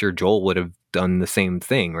situation, I'm sure Joel would have done the same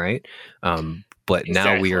thing, right? But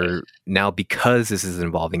exactly. now because this is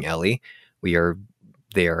involving Ellie,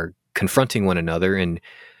 they are confronting one another, and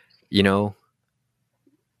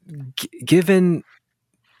given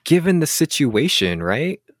the situation,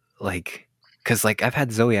 right? Like, because like I've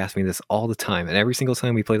had Zoe ask me this all the time, and every single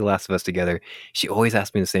time we play The Last of Us together, she always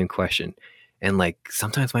asks me the same question. And like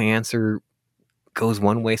sometimes my answer goes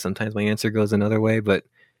one way, sometimes my answer goes another way. But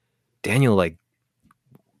Daniel, like,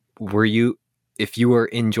 if you were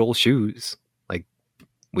in Joel's shoes, like,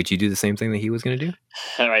 would you do the same thing that he was going to do?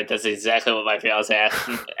 All right, that's exactly what my fiance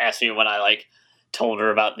asked me when I like told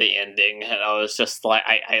her about the ending, and I was just like,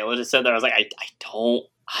 I literally said there, I was like,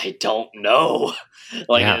 I don't know.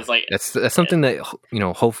 Like, yeah, it's like that's something that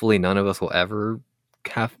hopefully none of us will ever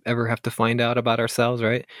have to find out about ourselves,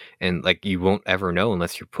 right? And like you won't ever know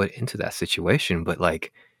unless you're put into that situation. But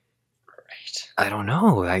like, I don't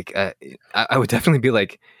know. Like, I would definitely be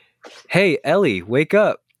like, "Hey, Ellie, wake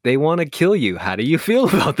up! They want to kill you. How do you feel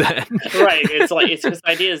about that?" Right. It's like this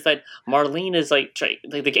idea is that Marlene is like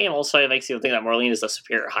the game also makes you think that Marlene is the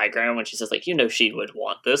superior high ground when she says like she would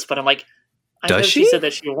want this, but I'm like. Does she? She said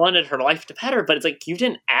that she wanted her life to better, but it's like, you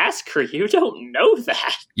didn't ask her. You don't know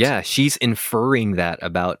that. Yeah, she's inferring that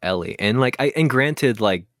about Ellie. And like, and granted,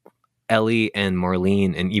 like Ellie and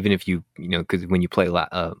Marlene, and even if because when you play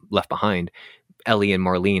Left Behind, Ellie and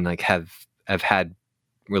Marlene like have had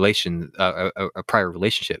a prior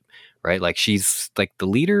relationship, right? Like she's like the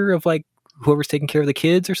leader of like whoever's taking care of the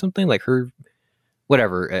kids or something, like her,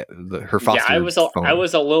 whatever, her foster. Yeah, I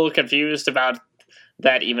was a little confused about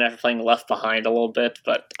that even after playing Left Behind a little bit,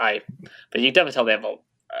 but you definitely tell they have a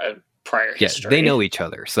prior history. Yeah, they know each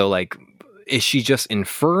other. So like, is she just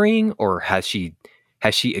inferring, or has she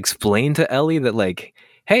explained to Ellie that like,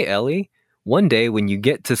 hey Ellie, one day when you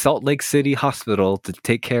get to Salt Lake City Hospital to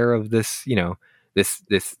take care of this, this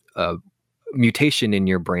mutation in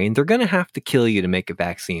your brain, they're going to have to kill you to make a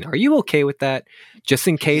vaccine. Are you okay with that? Just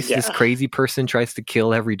in case this Yeah. crazy person tries to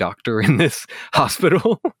kill every doctor in this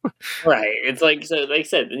hospital? Right. It's like, so like I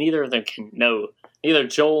said, neither of them can know. Neither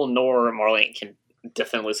Joel nor Marlene can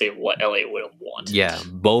definitely say what Ellie would have wanted. Yeah,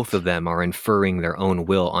 both of them are inferring their own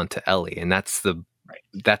will onto Ellie, and that's the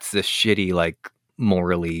shitty, like,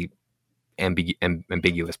 morally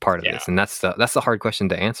ambiguous part of this, and that's the hard question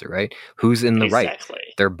to answer, right? Who's in the right?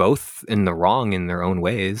 They're both in the wrong in their own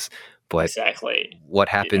ways, but what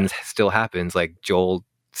happens still happens. Like, Joel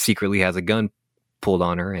secretly has a gun pulled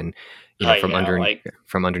on her, and from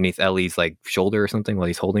underneath Ellie's like shoulder or something while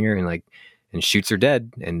he's holding her, and shoots her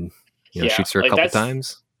dead, and shoots her a couple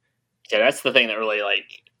times. Yeah, that's the thing that really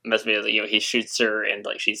like messed me up. He shoots her and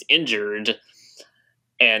like she's injured,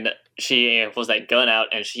 and she pulls that gun out,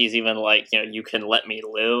 and she's even like, you can let me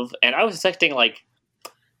live. And I was expecting, like,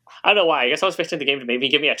 I don't know why. I guess I was expecting the game to maybe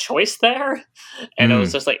give me a choice there. And it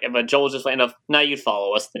was just like, but Joel just went, now you'd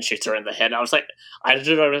follow us, and shoots her in the head. And I was like,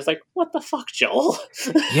 what the fuck, Joel?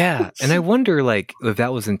 Yeah, and I wonder, like, if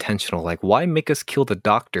that was intentional. Like, why make us kill the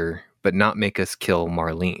doctor, but not make us kill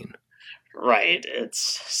Marlene? Right.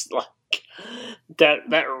 It's like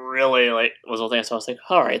that really like was the thing. So I was like,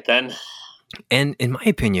 all right then. And in my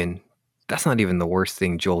opinion, that's not even the worst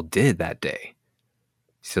thing Joel did that day.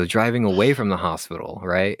 So driving away from the hospital,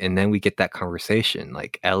 right? And then we get that conversation.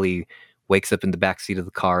 Like, Ellie wakes up in the backseat of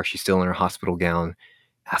the car. She's still in her hospital gown,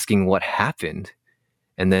 asking what happened.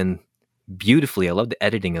 And then beautifully, I love the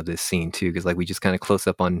editing of this scene too, because like we just kind of close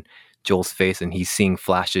up on Joel's face, and he's seeing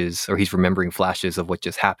flashes, or he's remembering flashes of what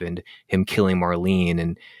just happened, him killing Marlene,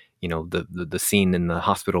 and the scene in the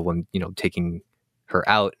hospital when taking her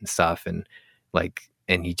out and stuff, and like,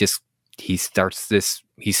 and he starts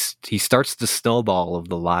the snowball of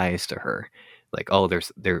the lies to her, like, oh,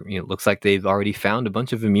 looks like they've already found a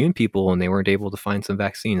bunch of immune people and they weren't able to find some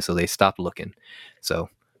vaccines, so they stopped looking, so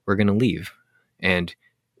we're gonna leave. And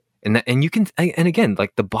you can, and again,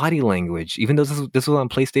 like, the body language, even though this was on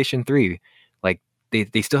PlayStation 3, like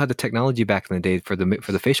they still had the technology back in the day for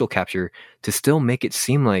the facial capture to still make it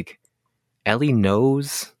seem like Ellie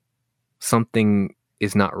knows something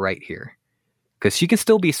is not right here, because she can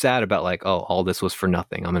still be sad about, like, oh, all this was for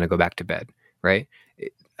nothing, I'm gonna go back to bed, right?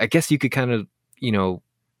 I guess you could kind of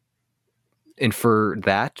infer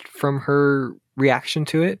that from her reaction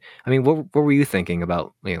to it. I mean, what were you thinking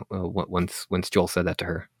about once Joel said that to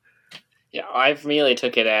her? Yeah, I immediately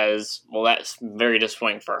took it as, well, that's very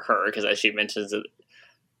disappointing for her, because as she mentions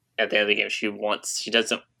at the end of the game, she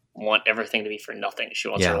doesn't want everything to be for nothing. She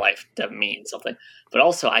wants her life to mean something. But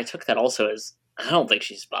also, I took that also as, I don't think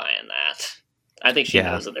she's buying that. I think she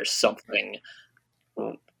knows that there's something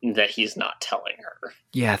that he's not telling her.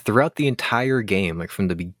 Yeah, throughout the entire game, like from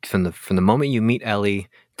the moment you meet Ellie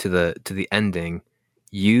to the ending,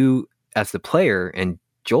 you as the player, and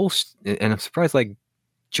Joel, and I'm surprised, like,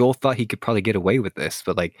 Joel thought he could probably get away with this,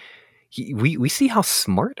 but like, we see how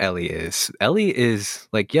smart Ellie is. Ellie is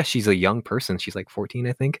like, yes, she's a young person. She's like 14,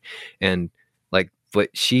 I think, and like, but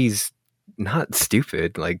she's not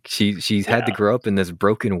stupid. Like, she's had to grow up in this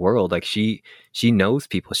broken world. Like, she knows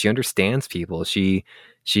people. She understands people. She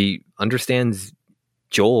understands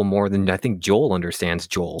Joel more than I think Joel understands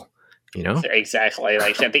Joel. Exactly.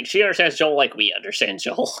 Like, I think she understands Joel like we understand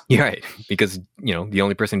Joel. You're right, because the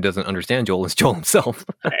only person who doesn't understand Joel is Joel himself.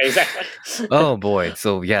 Exactly. Oh boy.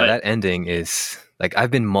 So yeah, that ending is like,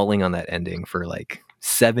 I've been mulling on that ending for like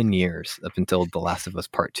 7 years, up until The Last of Us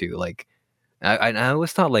Part 2. Like, I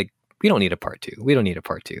always thought, like, we don't need a part 2. We don't need a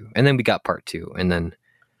part 2. And then we got part 2, and then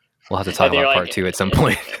we'll have to talk about part 2 at some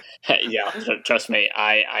point. Yeah, trust me,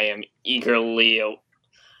 I am eagerly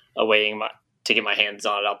awaiting to get my hands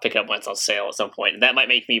on it. I'll pick it up once on sale at some point. And that might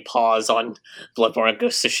make me pause on Bloodborne and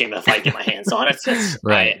Ghost of Tsushima if I get my hands on it.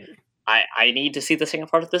 Right. I need to see the second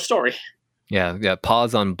part of the story. Yeah.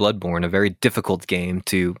 Pause on Bloodborne, a very difficult game,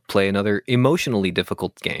 to play another emotionally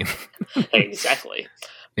difficult game. Exactly.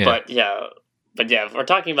 Yeah. But if we're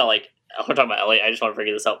talking about Ellie, I just want to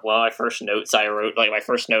figure this out. One of my first notes I wrote after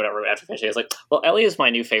finishing, I was like, well, Ellie is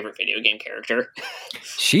my new favorite video game character.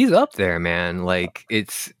 She's up there, man. Like,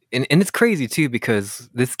 it's and it's crazy too, because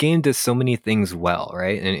this game does so many things well,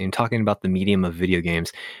 right? And talking about the medium of video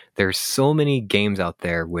games, there's so many games out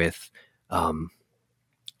there with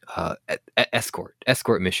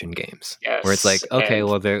escort mission games, where it's like, okay,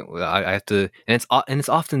 well, I have to, and it's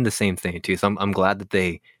often the same thing too. So I'm glad that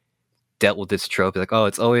they dealt with this trope. Like, oh,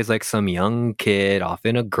 it's always like some young kid,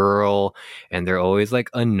 often a girl, and they're always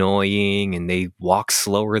like annoying, and they walk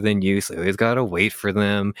slower than you, so you always gotta wait for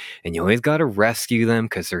them, and you always gotta rescue them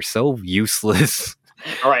because they're so useless.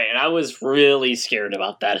 Right, and I was really scared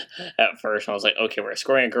about that at first. I was like, okay, we're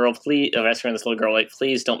scoring a girl, please. Rescuing this little girl, like,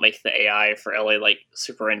 please don't make the AI for Ellie like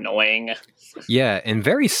super annoying. Yeah, and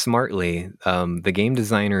very smartly, the game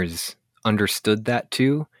designers understood that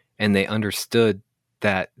too, and they understood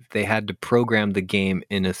that they had to program the game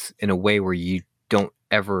in a way where you don't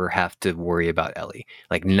ever have to worry about Ellie,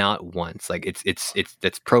 like not once. Like it's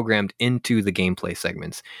that's programmed into the gameplay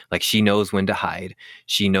segments. Like she knows when to hide.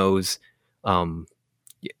 She knows. Um,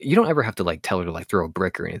 you don't ever have to like tell her to like throw a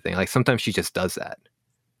brick or anything. Like sometimes she just does that.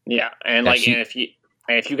 Yeah, and Yeah, like, and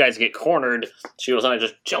if you guys get cornered, she was gonna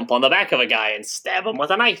just jump on the back of a guy and stab him with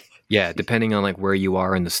a knife. yeah, depending on like where you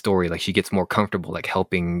are in the story, like she gets more comfortable like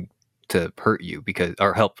helping to hurt you because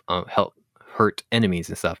or help hurt enemies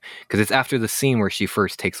and stuff because it's after the scene where she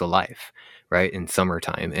first takes a life, right, in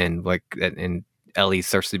summertime, and like and Ellie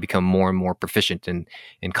starts to become more and more proficient in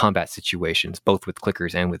combat situations, both with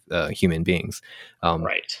clickers and with human beings.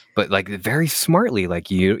 Right. But like very smartly,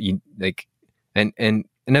 like you like, and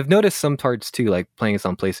I've noticed some parts too, like playing this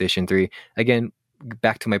on PlayStation 3. Again,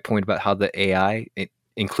 back to my point about how the AI,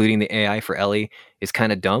 including the AI for Ellie, is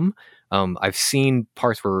kind of dumb. I've seen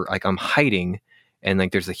parts where like I'm hiding and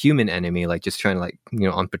like there's a human enemy like just trying to like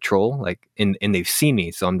on patrol like and they've seen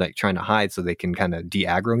me, so I'm like trying to hide so they can kind of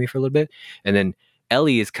de-aggro me for a little bit, and then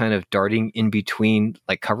Ellie is kind of darting in between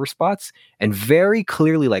like cover spots and very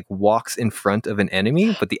clearly like walks in front of an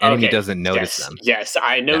enemy, but the enemy Okay. doesn't notice them. Yes,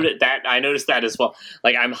 I Yeah. noted that. I noticed that as well.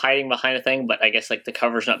 Like I'm hiding behind a thing, but I guess like the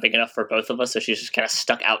cover's not big enough for both of us, so she's just kind of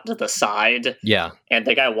stuck out to the side. Yeah. And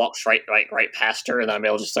the guy walks right past her, and I'm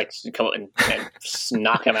able to just like come out and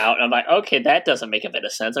knock him out. And I'm like, okay, that doesn't make a bit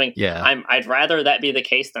of sense. I mean, Yeah. I'd rather that be the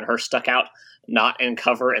case than her stuck out, not in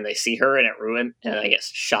cover, and they see her and it ruined, and I get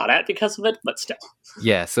shot at because of it. But still,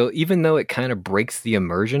 Yeah, so even though it kind of breaks the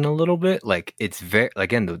immersion a little bit, like it's very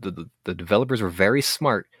again the developers were very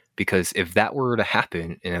smart because if that were to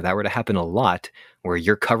happen, and if that were to happen a lot, where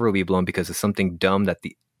your cover would be blown because of something dumb that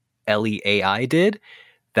the Ellie AI did,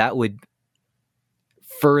 that would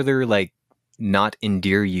further like not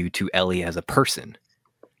endear you to Ellie as a person,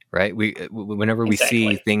 right? Whenever we see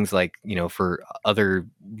exactly. things like for other,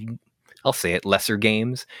 I'll say it, lesser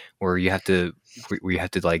games where you have to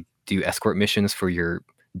like do escort missions for your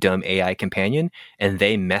dumb AI companion and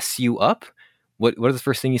they mess you up. What is the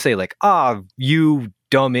first thing you say? Like, you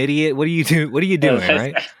dumb idiot! What are you do? What are you doing?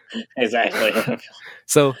 Right? Exactly.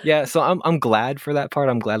 So yeah, so I'm glad for that part.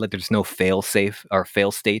 I'm glad like there's no fail safe or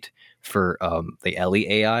fail state for the Ellie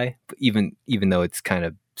AI, even though it's kind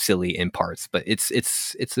of silly in parts, but it's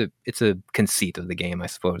a conceit of the game, I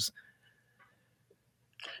suppose.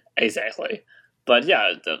 Exactly. But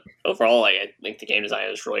yeah, overall, like, I think the game design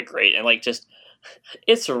is really great, and like just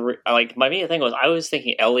like my main thing was I was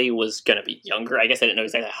thinking Ellie was gonna be younger. I guess I didn't know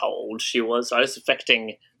exactly how old she was, so I was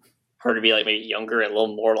expecting her to be like maybe younger and a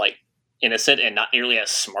little more like innocent and not nearly as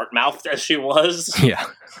smart mouthed as she was. Yeah.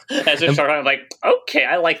 As it started, I'm like, okay,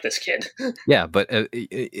 I like this kid. Yeah, but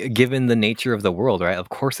given the nature of the world, right? Of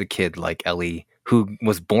course, a kid like Ellie, who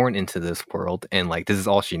was born into this world and like this is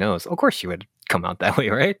all she knows, of course she would come out that way,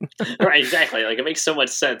 right? Right, exactly. Like it makes so much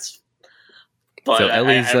sense. So But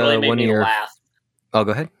Ellie's it really made one of me your. laugh. Oh,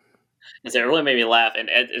 go ahead. It really made me laugh, and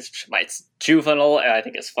it's juvenile, and I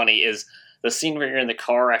think it's funny. Is the scene where you're in the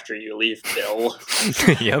car after you leave Bill?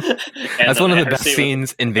 Yep, And that's one of the best scene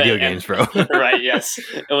scenes in video games, bro. right? Yes,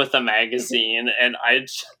 with the magazine, and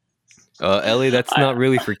Ellie, that's not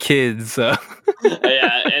really for kids. yeah,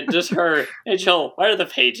 and just her and Joel. Why are the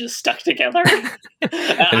pages stuck together?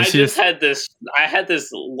 And I she just had this. I had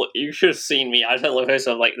this. You should have seen me. I just had a look at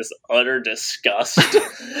of like this utter disgust.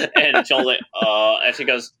 And Joel's like, and she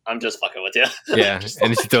goes, "I'm just fucking with you." Yeah,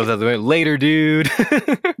 and she throws out the way. Later, dude.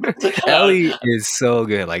 Ellie is so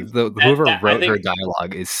good. Like whoever wrote her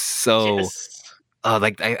dialogue is so. Yes.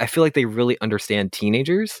 Like I feel like they really understand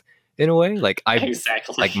teenagers in a way. Like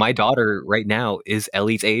Exactly. like my daughter right now is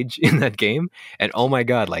Ellie's age in that game, and oh my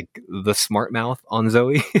god, like the smart mouth on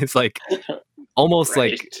Zoe is like almost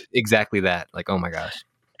Right. like exactly that. Like oh my gosh.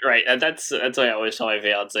 Right, and that's what I always tell my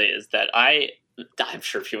fiance is that I'm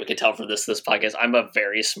sure people can tell from this podcast. I'm a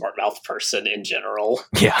very smart mouth person in general.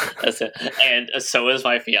 Yeah. That's it. And so is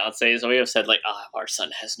my fiance. So we have said like, our son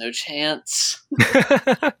has no chance.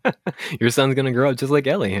 Your son's gonna grow up just like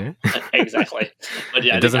Ellie, huh? Exactly. But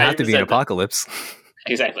yeah, It doesn't have to be an apocalypse.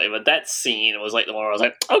 Exactly. But that scene was like the one where I was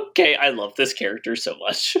like, okay, I love this character so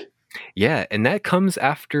much. Yeah, and that comes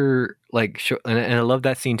after like, and I love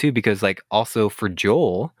that scene too because like also for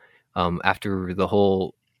Joel, after the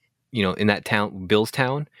whole, in that town, Bill's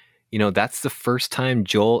town, that's the first time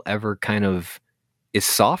Joel ever kind of is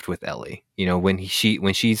soft with Ellie. You know, when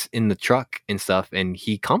she's in the truck and stuff, and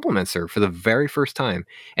he compliments her for the very first time,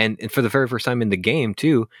 and for the very first time in the game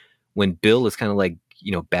too, when Bill is kind of like,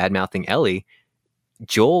 you know, bad mouthing Ellie,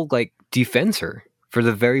 Joel like defends her for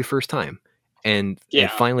the very first time, and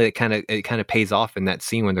finally it kind of pays off in that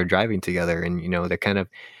scene when they're driving together, and you know they kind of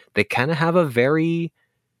have a very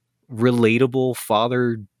relatable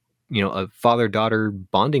a father daughter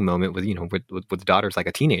bonding moment with, you know, with the daughter's like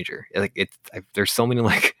a teenager. Like there's so many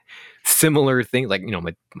like similar things. Like, you know,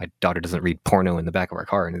 my daughter doesn't read porno in the back of our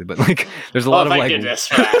car, but like there's a lot of like,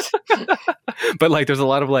 but like there's a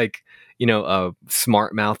lot of like, you know,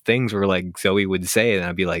 smart mouth things where like Zoe would say, and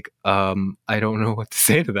I'd be like, I don't know what to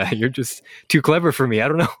say to that. You're just too clever for me. I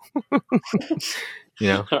don't know. You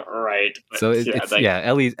know, right? So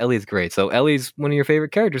Ellie's great. So Ellie's one of your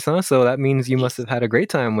favorite characters, huh? So that means you must have had a great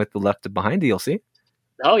time with the Left Behind DLC.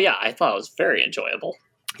 Oh yeah, I thought it was very enjoyable.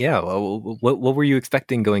 Yeah. Well, what were you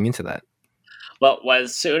expecting going into that? Well,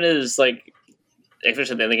 as soon as like,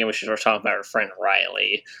 especially the other game, we were talking about our friend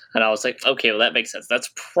Riley, and I was like, okay, well that makes sense. That's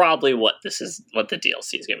probably what the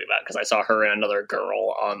DLC is going to be about, because I saw her and another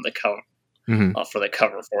girl on the cover for the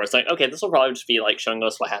cover for it. It's like, okay, this will probably just be like showing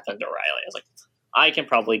us what happened to Riley. I was like, I can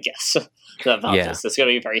probably guess about this. It's going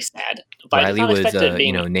to be very sad. But Riley was,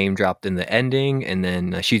 you know, name dropped in the ending, and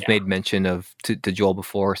then she's made mention of to Joel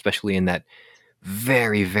before, especially in that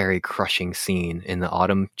very, very crushing scene in the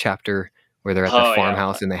Autumn chapter where they're at the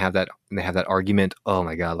farmhouse and they have that argument. Oh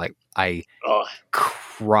my god! Like I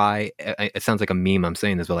cry. It sounds like a meme. I'm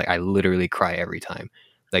saying this, but like I literally cry every time.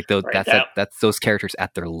 Like that's those characters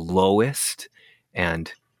at their lowest,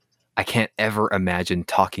 and I can't ever imagine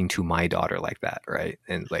talking to my daughter like that, right?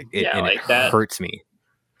 And like it hurts me.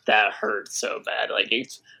 That hurts so bad. Like,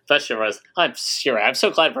 especially when I'm so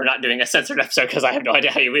glad we're not doing a censored episode, because I have no idea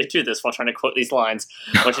how you would do this while trying to quote these lines.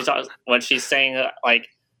 When she's saying like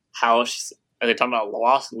how they're talking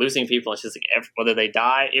about losing people, and she's like, whether they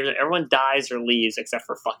die, everyone dies or leaves except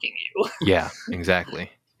for fucking you. Yeah, exactly.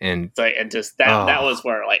 And like, and just that was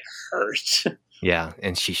where it like hurt. Yeah,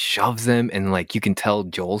 and she shoves him, and like you can tell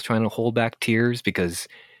Joel's trying to hold back tears because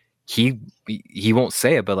he won't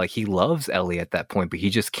say it, but like he loves Ellie at that point, but he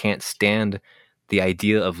just can't stand the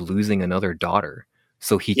idea of losing another daughter.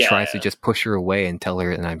 So he tries to just push her away and tell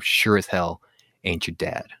her, and I'm sure as hell ain't your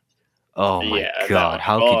dad. Oh my god,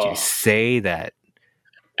 how could you say that?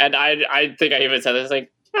 And I think I even said this,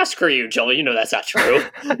 like, screw you, Joel. You know that's not true.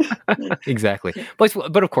 Exactly.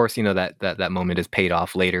 But of course, you know that moment is paid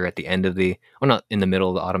off later at the end of not in the middle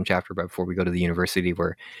of the Autumn chapter, but before we go to the university,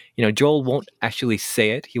 where, you know, Joel won't actually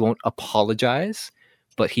say it. He won't apologize,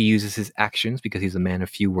 but he uses his actions, because he's a man of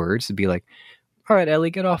few words, to be like, all right, Ellie,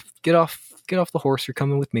 get off the horse. You're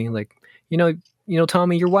coming with me. Like, you know,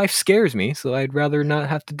 Tommy, your wife scares me, so I'd rather not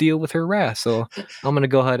have to deal with her wrath. So I'm going to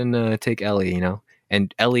go ahead and take Ellie, you know.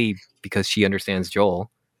 And Ellie, because she understands Joel,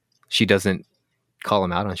 she doesn't call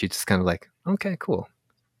him out on. She's just kind of like, okay, cool,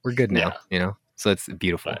 we're good now, you know. So it's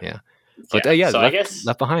beautiful, But so I guess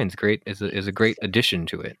Left Behind is a great addition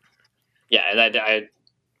to it. Yeah, and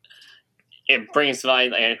it brings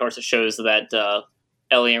value, and of course it shows that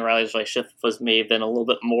Ellie and Riley's relationship may have been a little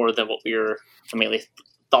bit more than what we were immediately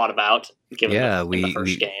thought about, given the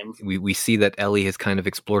first game. We see that Ellie has kind of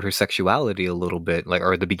explored her sexuality a little bit, like,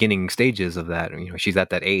 or the beginning stages of that. You know, she's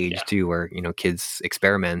at that age too, where, you know, kids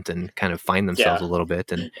experiment and kind of find themselves a little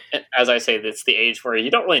bit. And as I say, it's the age where you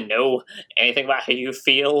don't really know anything about how you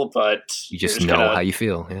feel, but you just know how you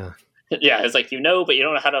feel. Yeah. Yeah, it's like, you know, but you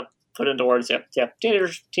don't know how to put into words. Yeah.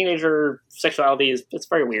 Teenager sexuality it's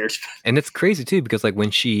very weird. And it's crazy too, because like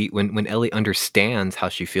when Ellie understands how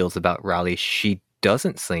she feels about Riley, she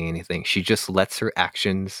doesn't say anything. She just lets her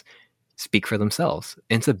actions speak for themselves.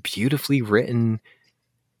 And it's a beautifully written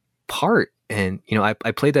part. And, you know,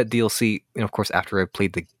 I played that DLC, you know, of course, after I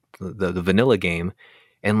played the vanilla game,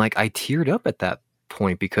 and like I teared up at that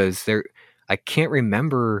point, because I can't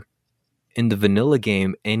remember in the vanilla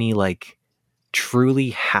game any like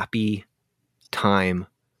truly happy time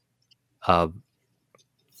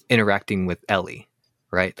interacting with Ellie,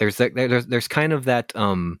 right? There's kind of that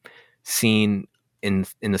scene in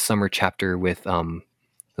the summer chapter with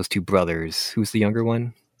those two brothers. Who's the younger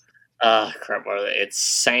one? Crap, what are they? It's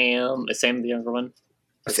Sam. Is Sam the younger one?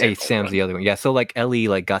 Sam's the other one. Yeah, so like Ellie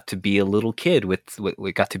like got to be a little kid with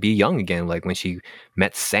got to be young again, like when she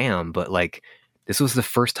met Sam. But like this was the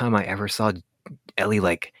first time I ever saw Ellie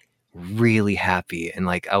like really happy, and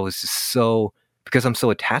like I was just so, because I'm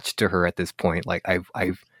so attached to her at this point. Like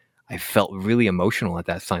I felt really emotional at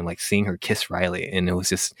that time, like seeing her kiss Riley, and it was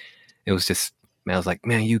just man, I was like,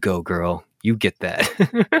 man, you go, girl, you get that.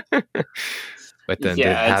 But then to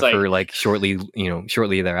Yeah, it's have like her like shortly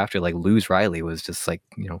thereafter, like lose Riley was just like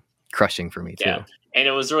crushing for me too. yeah, and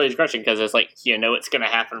it was really crushing because it's like it's going to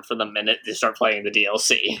happen from the minute they start playing the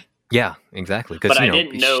DLC. Yeah, exactly. Because But I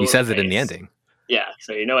didn't she know says it in the ending. Yeah,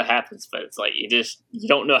 so you know what happens, but it's like you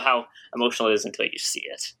don't know how emotional it is until you see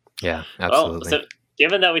it. Yeah, absolutely. Well, so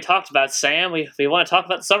given that we talked about Sam, we want to talk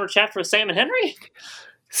about the summer chapter with Sam and Henry.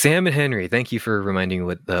 Sam and Henry, thank you for reminding me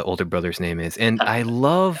what the older brother's name is. And I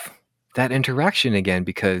love that interaction again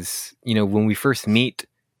because, when we first meet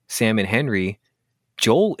Sam and Henry,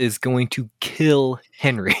 Joel is going to kill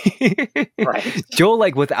Henry. Right. Joel,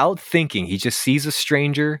 like without thinking, he just sees a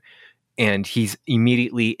stranger and he's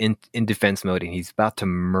immediately in defense mode and he's about to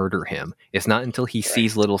murder him. It's not until he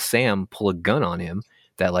sees little Sam pull a gun on him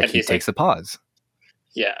that like he takes a pause.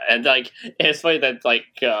 Yeah, and like it's funny that like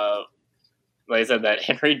I said, that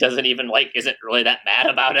Henry isn't really that mad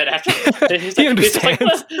about it after. He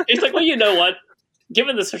understands. He's like, well, you know what?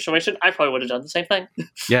 Given the situation, I probably would have done the same thing.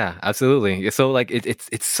 Yeah, absolutely. So like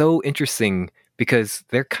it's so interesting because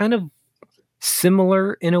they're kind of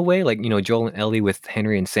similar in a way, like Joel and Ellie with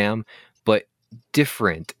Henry and Sam, but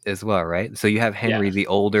different as well, right? So you have Henry, the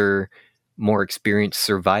older, more experienced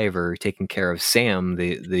survivor, taking care of Sam,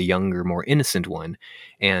 the younger, more innocent one,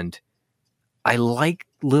 and I like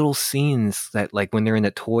little scenes that like when they're in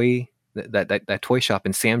that toy shop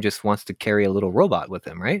and Sam just wants to carry a little robot with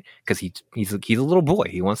him, right? Because he's a little boy,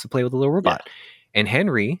 he wants to play with a little robot, and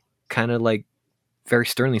Henry kind of like very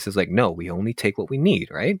sternly says like, no, we only take what we need,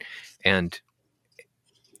 right? And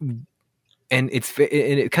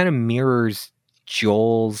it kind of mirrors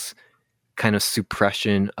Joel's kind of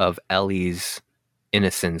suppression of Ellie's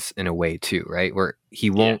innocence in a way too, right? Where he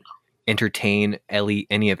won't entertain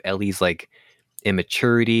any of Ellie's like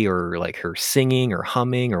immaturity or like her singing or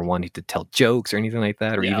humming or wanting to tell jokes or anything like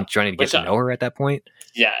that, or even trying to get to know her at that point.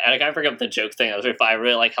 Yeah, and I forgot the joke thing. I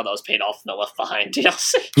really like how that was paid off in the Left Behind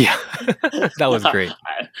DLC. Yeah, that was great.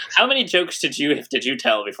 How many jokes did you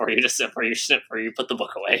tell before you put the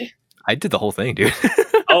book away? I did the whole thing, dude.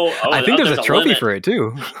 I think there's a trophy for it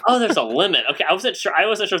too. Oh, there's a limit. Okay, I wasn't sure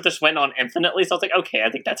if this went on infinitely, so I was like, okay, I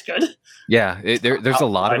think that's good. Yeah, there's a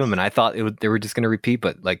lot of them, and I thought they were just going to repeat,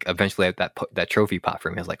 but like eventually that trophy popped for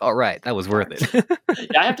me. I was like, all right, that was worth it.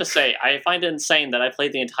 Yeah, I have to say, I find it insane that I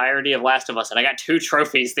played the entirety of Last of Us, and I got 2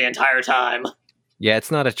 trophies the entire time. Yeah,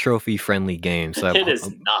 it's not a trophy-friendly game, so it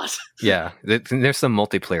is not. Yeah, there's some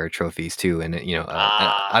multiplayer trophies too, and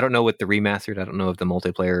I don't know with the remastered. I don't know if the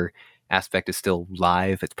multiplayer aspect is still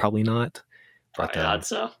live. It's probably not. But probably not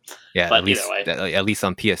so. Yeah, but at least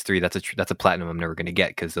on PS3, that's a platinum I'm never going to get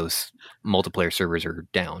because those multiplayer servers are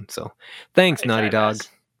down. So thanks, Naughty Dog.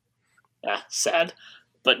 Yeah, sad.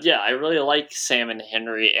 But yeah, I really like Sam and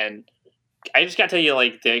Henry, and I just got to tell you,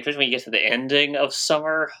 like, especially when you get to the ending of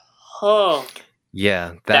Summer. Oh.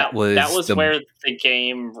 Yeah, that was where the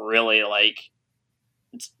game really like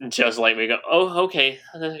just like we go, oh, okay,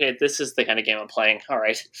 this is the kind of game I'm playing. All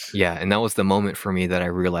right. Yeah, and that was the moment for me that I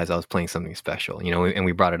realized I was playing something special. And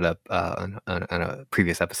we brought it up on a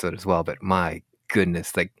previous episode as well. But my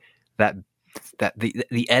goodness, like that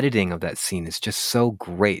the editing of that scene is just so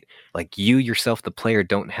great. Like you yourself, the player,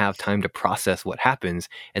 don't have time to process what happens,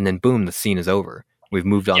 and then boom, the scene is over. We've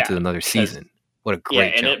moved on to another season. What a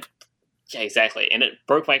great jump! Yeah, exactly. And it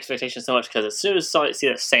broke my expectations so much because as soon as I see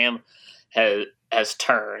that Sam has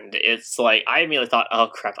turned, it's like I immediately thought, oh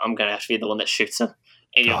crap, I'm gonna have to be the one that shoots him.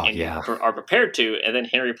 And you are prepared to, and then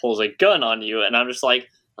Henry pulls a gun on you, and I'm just like,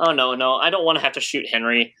 oh no, I don't want to have to shoot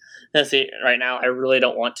Henry. That's it right now. I really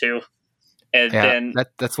don't want to. And then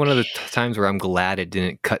that's one of the times where I'm glad it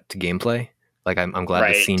didn't cut to gameplay. Like I'm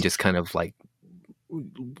glad the scene just kind of like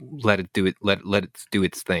let it do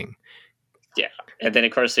its thing. Yeah, and then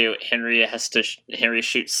of course Henry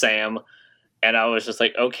shoots Sam, and I was just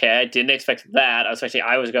like, okay, I didn't expect that.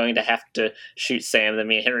 I was going to have to shoot Sam, then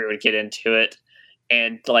me and Henry would get into it,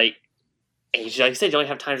 and like you said, you only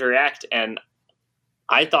have time to react, and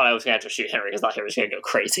I thought I was gonna have to shoot Henry because I thought Henry was gonna go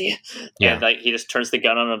crazy, and like he just turns the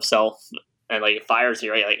gun on himself and like fires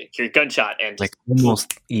you, right, like your gunshot, and like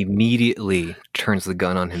almost immediately turns the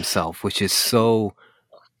gun on himself, which is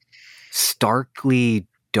starkly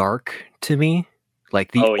dark to me.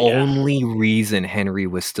 Like the only reason Henry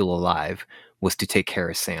was still alive was to take care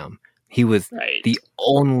of Sam. He was the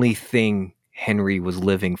only thing Henry was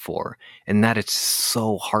living for, and that is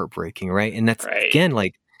so heartbreaking, right? And that's again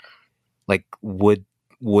like would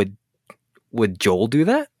Joel do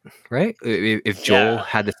that, right? If Joel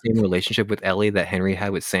had the same relationship with Ellie that Henry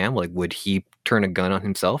had with Sam, like would he turn a gun on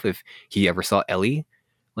himself if he ever saw Ellie?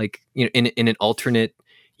 Like, in an alternate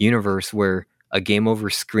universe where a game over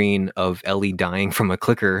screen of Ellie dying from a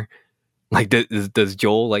clicker Like, does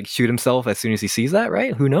Joel like shoot himself as soon as he sees that?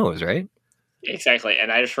 Right? Who knows? Right? Exactly.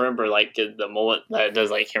 And I just remember like the moment that it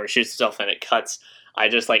does like camera shoots itself and it cuts. I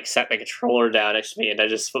just like set the controller down next to me and I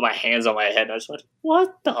just put my hands on my head and I just went,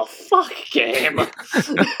 "What the fuck, game?"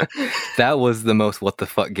 That was the most what the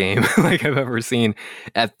fuck game like I've ever seen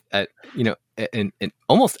at in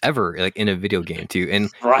almost ever, like in a video game too.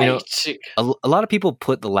 And Right. a lot of people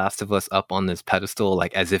put The Last of Us up on this pedestal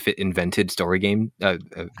like as if it invented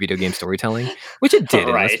video game storytelling, which it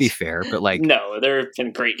didn't. Let's be Right. fair, but like No, there have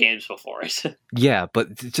been great games before it. yeah,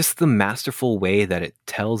 but just the masterful way that it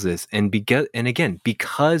tells us, and again,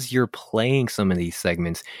 because you're playing some of these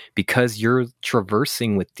segments, because you're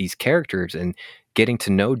traversing with these characters and getting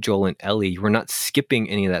to know Joel and Ellie, we're not skipping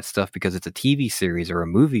any of that stuff because it's a TV series or a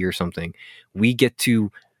movie or something. We get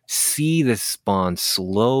to see this bond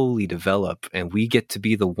slowly develop, and we get to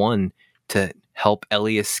be the one to help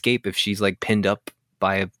Ellie escape if she's like pinned up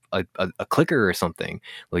by a clicker or something.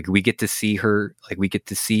 Like we get to see her, like we get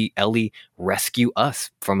to see Ellie rescue us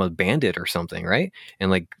from a bandit or something, right?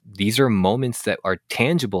 And like these are moments that are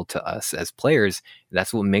tangible to us as players.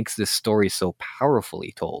 That's what makes this story so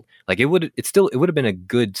powerfully told. Like it would have been a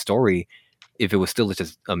good story if it was still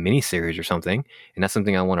just a mini series or something. And that's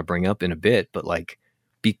something I want to bring up in a bit. But like,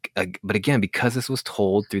 but again, because this was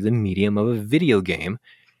told through the medium of a video game,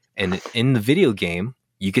 and in the video game,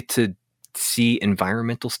 you get to see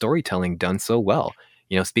environmental storytelling done so well.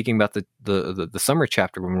 Speaking about the summer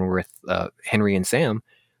chapter when we're with Henry and Sam,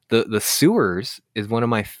 the sewers is one of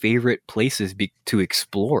my favorite places to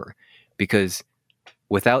explore, because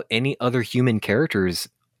without any other human characters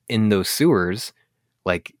in those sewers,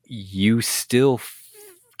 like you still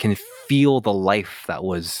can feel the life that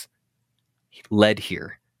was led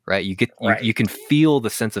here, right? You can feel the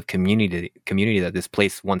sense of community that this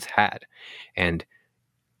place once had. And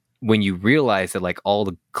when you realize that like all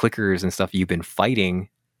the clickers and stuff you've been fighting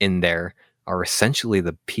in there are essentially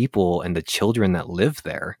the people and the children that live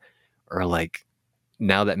there, or like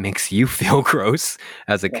now that makes you feel gross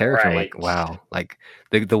as a character. Right. Like, wow, like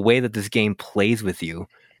the way that this game plays with you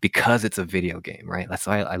because it's a video game, right? That's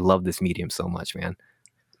why I love this medium so much, man.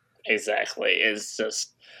 Exactly. It's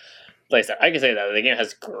just like I said, I can say that the game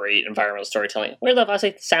has great environmental storytelling. Weird enough, I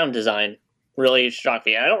say sound design really shocked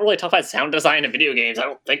me. I don't really talk about sound design in video games. I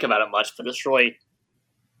don't think about it much, but this really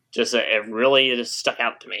it really just stuck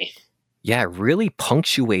out to me. Yeah, really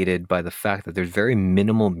punctuated by the fact that there's very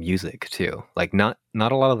minimal music too. Like not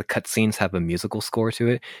a lot of the cutscenes have a musical score to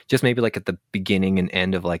it. Just maybe like at the beginning and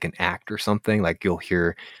end of like an act or something. Like you'll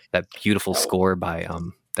hear that beautiful score by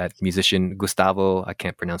that musician Gustavo. I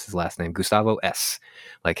can't pronounce his last name. Gustavo S.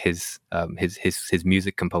 Like his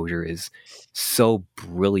music composure is so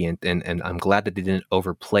brilliant, and I'm glad that they didn't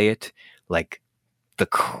overplay it. Like the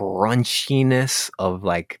crunchiness of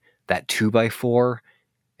like that 2x4.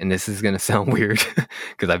 And this is going to sound weird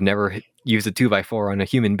because I've never used a 2x4 on a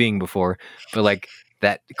human being before, but like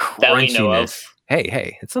that crunchiness.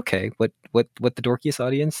 Hey, it's okay. What the dorkiest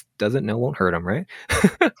audience doesn't know won't hurt them, right?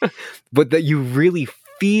 But that you really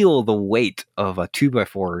feel the weight of a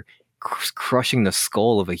 2x4 crushing the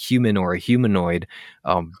skull of a human or a humanoid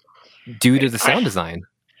due to the sound design.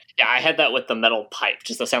 Yeah, I had that with the metal pipe.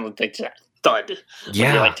 Just the sound of the thud.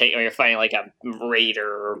 Yeah. When you're fighting like a raider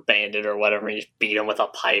or bandit or whatever, and you just beat them with a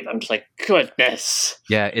pipe. I'm just like, goodness.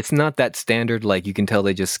 Yeah, it's not that standard. Like you can tell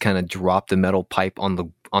they just kind of dropped the metal pipe on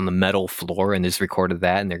the metal floor and just recorded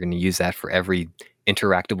that, and they're going to use that for every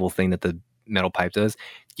interactable thing that the metal pipe does.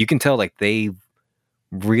 You can tell like they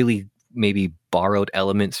really maybe borrowed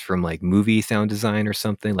elements from like movie sound design or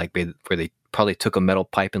something, like where they probably took a metal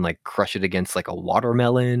pipe and like crush it against like a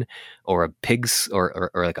watermelon or a pig's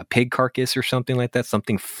or like a pig carcass or something like that,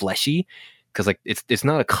 something fleshy, because like it's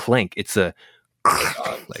not a clank, it's a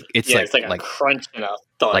like it's like a crunch and a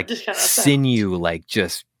thud, like sinew like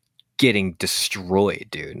just getting destroyed,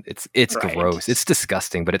 dude. It's gross, it's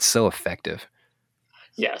disgusting, but it's so effective.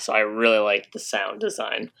 Yeah, so I really like the sound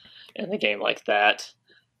design in the game like that.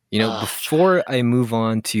 Before I move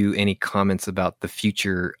on to any comments about the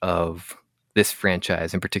future of this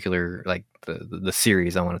franchise, in particular, like the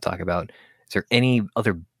series I want to talk about, is there any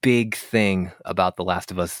other big thing about The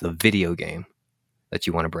Last of Us, the video game, that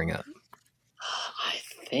you want to bring up? I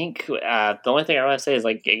think the only thing I want to say is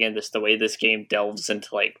like, again, just the way this game delves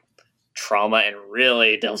into like trauma and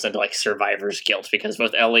really delves into like survivor's guilt, because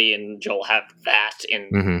both Ellie and Joel have that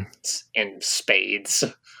in spades.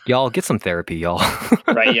 Y'all get some therapy, y'all.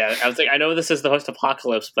 Right? Yeah, I was like, I know this is the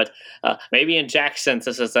post-apocalypse, but maybe in Jack's sense,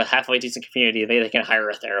 this is a halfway decent community. They can hire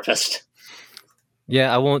a therapist.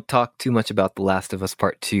 Yeah, I won't talk too much about The Last of Us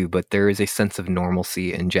Part 2, but there is a sense of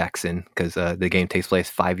normalcy in Jackson because the game takes place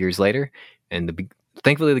 5 years later, and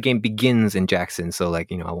thankfully the game begins in Jackson. So, like,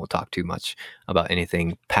 I won't talk too much about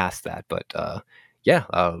anything past that. But yeah,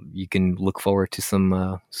 you can look forward to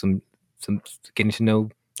some getting to know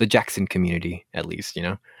the Jackson community at least.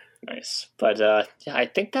 Nice. But yeah, I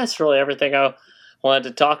think that's really everything I wanted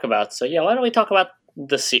to talk about. So yeah, why don't we talk about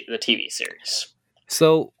the TV series?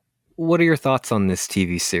 So, what are your thoughts on this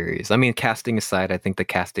TV series? I mean, casting aside, I think the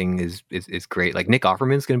casting is great. Like Nick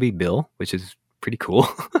Offerman's going to be Bill, which is pretty cool.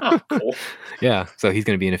 Oh, cool. Yeah, so he's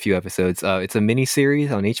going to be in a few episodes. It's a mini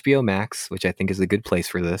series on HBO Max, which I think is a good place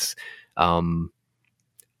for this. Um,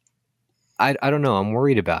 I don't know. I'm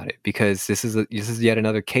worried about it because this is yet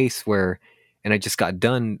another case where, and I just got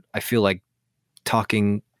done. I feel like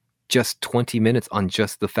talking just 20 minutes on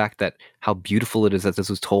just the fact that how beautiful it is that this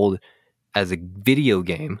was told as a video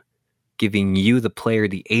game, giving you, the player,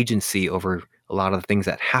 the agency over a lot of the things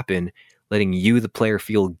that happen, letting you, the player,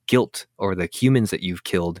 feel guilt over the humans that you've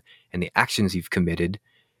killed and the actions you've committed.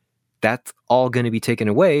 That's all going to be taken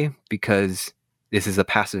away because this is a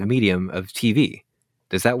passive medium of TV.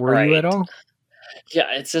 Does that worry you at Right. all? Yeah,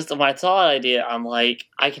 it's just my thought idea. I'm like,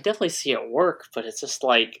 I can definitely see it work, but it's just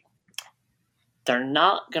like they're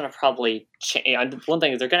not gonna probably change. One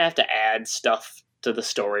thing is they're gonna have to add stuff to the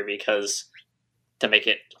story because to make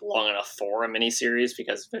it long enough for a miniseries.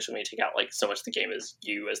 Because eventually, when you take out like so much of the game is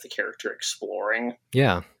you as the character exploring.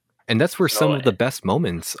 Yeah. And that's where some So of the best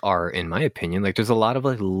moments are, in my opinion. Like, there's a lot of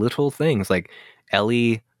like little things, like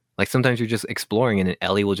Ellie. Like sometimes you're just exploring, and then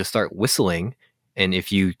Ellie will just start whistling, and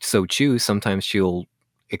if you so choose, sometimes she'll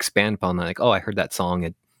expand upon that. Like, oh, I heard that song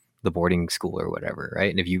at the boarding school or whatever,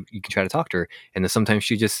 right? And if you can try to talk to her, and then sometimes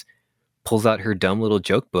she just pulls out her dumb little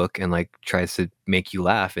joke book and like tries to make you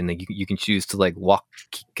laugh, and like you can choose to like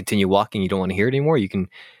continue walking. You don't want to hear it anymore. You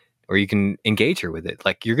can engage her with it.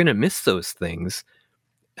 Like, you're gonna miss those things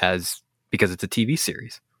as because it's a TV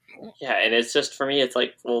series. yeah, and it's just for me, it's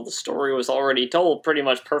like, well, the story was already told pretty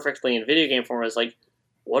much perfectly in video game form. It's like,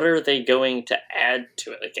 what are they going to add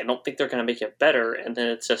to it? Like, I don't think they're going to make it better, and then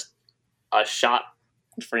it's just a shot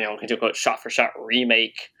for shot for shot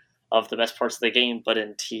remake of the best parts of the game, but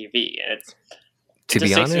in TV. And it To just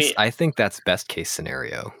be takes honest, me I think that's best case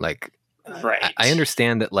scenario. Like, right. I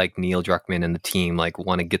understand that like Neil Druckmann and the team like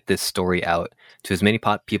want to get this story out to as many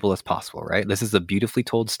people as possible, right? This is a beautifully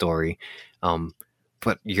told story, um,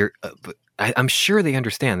 but I'm sure they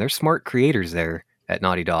understand. They're smart creators there at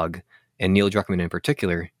Naughty Dog, and Neil Druckmann in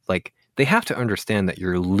particular. Like, they have to understand that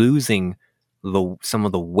you're losing some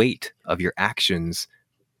of the weight of your actions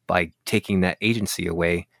by taking that agency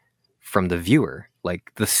away from the viewer.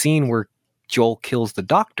 Like, the scene where Joel kills the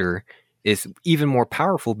doctor is even more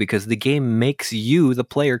powerful because the game makes you, the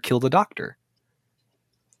player, kill the doctor.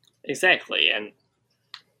 Exactly, and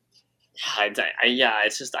yeah,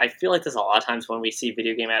 it's just I feel like there's a lot of times when we see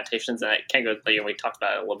video game adaptations, and I can't go. Like, we talked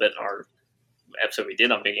about it a little bit in our episode we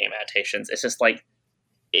did on video game adaptations. It's just like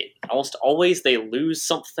it almost always they lose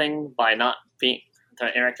something by not being the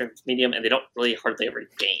interactive medium, and they don't really hardly ever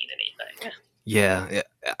gain anything. Yeah,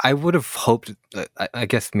 I would have hoped. I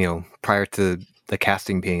guess prior to the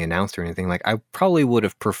casting being announced or anything, like I probably would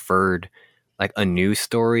have preferred like a new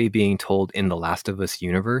story being told in the Last of Us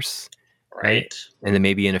universe, right? Right. And then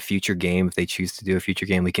maybe in a future game, if they choose to do a future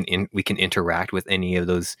game, we can interact with any of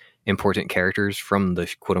those important characters from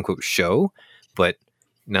the quote unquote show. But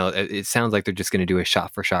no, it sounds like they're just going to do a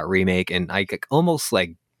shot for shot remake, and I'm just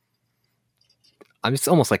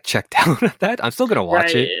almost like checked out at that. I'm still going to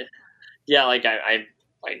watch Right. it. Yeah, like I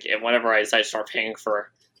like whenever I decide to start paying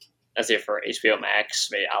for, let's say for HBO Max,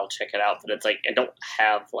 maybe I'll check it out. But it's like I don't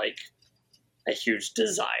have like a huge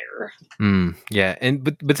desire. Yeah, and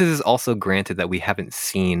but this is also granted that we haven't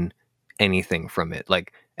seen anything from it.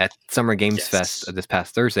 Like at Summer Games Fest Yes. this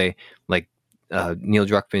past Thursday, like Neil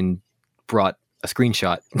Druckmann brought a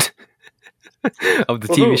screenshot of the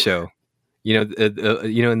TV Woohoo! show.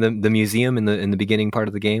 In the museum in the beginning part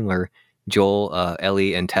of the game where Joel,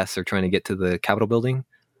 Ellie, and Tess are trying to get to the Capitol building.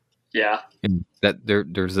 Yeah. And that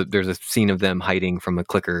there's a scene of them hiding from a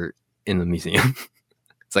clicker in the museum.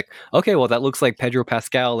 It's like, okay, well, that looks like Pedro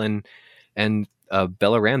Pascal and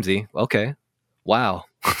Bella Ramsey. Okay, wow.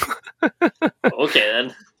 Okay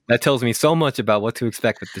then. That tells me so much about what to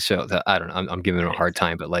expect with the show. I don't know. I'm giving it a hard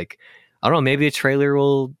time, but like, I don't know. Maybe a trailer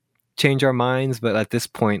will change our minds, but at this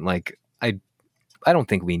point, like, I don't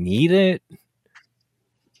think we need it.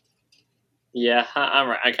 Yeah, I'm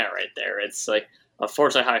right. I kind of right there. It's like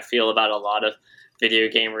unfortunately how I feel about a lot of video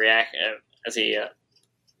game as a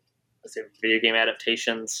video game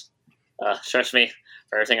adaptations. Trust me,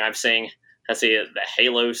 for everything I'm seeing, the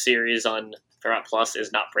Halo series on Paramount Plus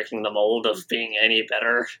is not breaking the mold of being any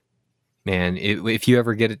better. Man, if you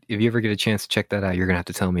ever get a chance to check that out, you're gonna have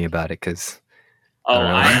to tell me about it because.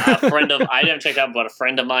 I didn't check it out, but a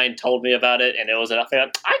friend of mine told me about it, and it was enough.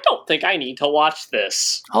 I don't think I need to watch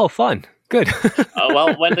this. Oh, fun. Good.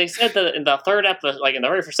 Well, when they said that in the third episode, like in the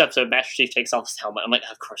very first episode, Master Chief takes off his helmet, I'm like,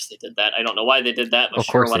 of course they did that. I don't know why they did that, but of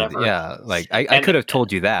sure, course, whatever. Yeah, like I could have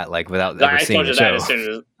told you that, like without ever seeing the show. That as soon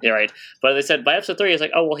as you're right. But they said by episode 3, it's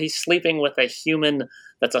like, oh well, he's sleeping with a human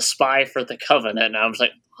that's a spy for the Covenant. And I was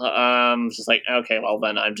like, okay, well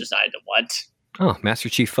then I what? Oh, Master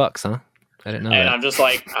Chief fucks, huh? I didn't know and that. I'm just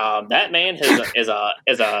like, that man is a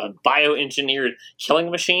bioengineered killing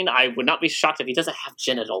machine. I would not be shocked if he doesn't have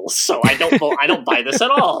genitals. So I don't buy this at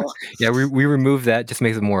all. Yeah, we removed that. Just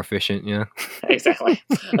makes it more efficient. Yeah, exactly.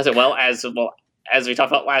 I said, as we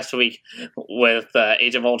talked about last week with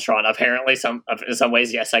Age of Ultron, apparently in some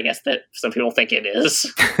ways, yes, I guess that some people think it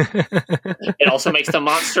is. It also makes them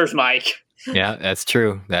monsters, Mike. Yeah, that's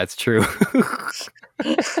true. That's true.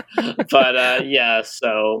 But yeah,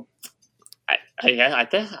 so.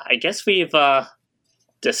 I guess we've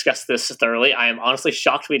discussed this thoroughly. I am honestly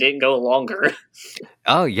shocked we didn't go longer.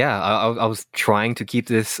 Oh yeah, I was trying to keep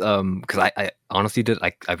this because I honestly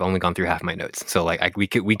I've only gone through half my notes, so like we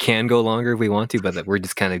can go longer if we want to, but we're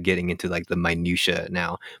just kind of getting into like the minutia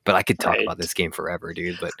now. But I could talk about this game forever,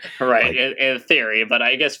 dude. But right, in theory, but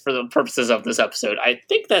I guess for the purposes of this episode, I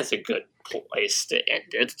think that's a good place to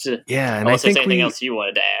end it. Yeah, and unless there's anything else you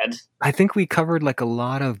wanted to add. I think we covered like a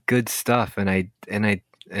lot of good stuff, and I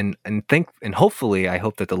think and hopefully I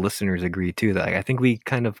hope that the listeners agree too. That I think we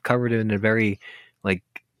kind of covered it in a very like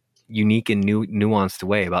unique and nuanced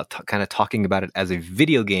way about kind of talking about it as a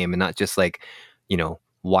video game and not just like,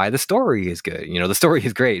 why the story is good. The story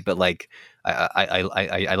is great, but like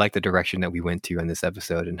I like the direction that we went to in this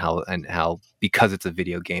episode and how because it's a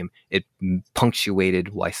video game, it punctuated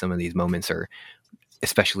why some of these moments are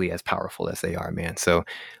especially as powerful as they are, man. So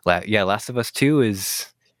yeah, Last of Us 2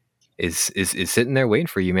 is sitting there waiting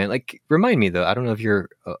for you, man. Like, remind me though, I don't know if you're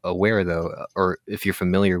aware though, or if you're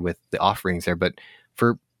familiar with the offerings there, but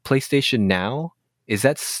for PlayStation Now, is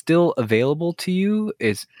that still available to you?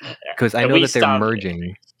 Because I know that they're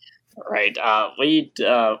merging. Right. We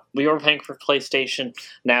were paying for PlayStation.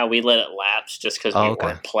 Now we let it lapse just because we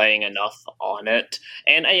weren't playing enough on it.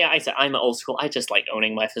 And yeah, I said I'm old school. I just like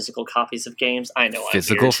owning my physical copies of games. I know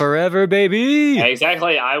physical forever, baby.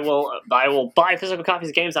 Exactly. I will buy physical copies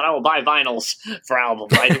of games and I will buy vinyls for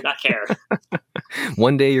albums. I do not care.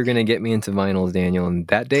 One day you're gonna get me into vinyls, Daniel, and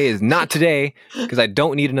that day is not today because I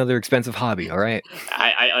don't need another expensive hobby. All right.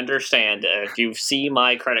 I understand. If you see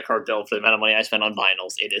my credit card bill for the amount of money I spend on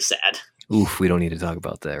vinyls, it is sad. Oof, we don't need to talk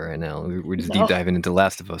about that right now. We're just deep diving into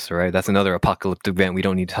Last of Us, all right? That's another apocalyptic event we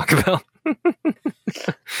don't need to talk about.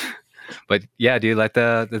 But yeah, dude, like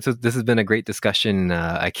this has been a great discussion.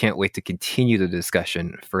 I can't wait to continue the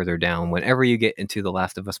discussion further down. Whenever you get into The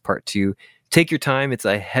Last of Us Part 2, take your time. It's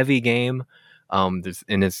a heavy game.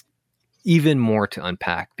 There's even more to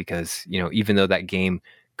unpack because, even though that game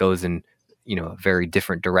goes in, a very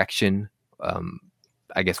different direction,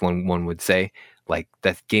 I guess one would say, like,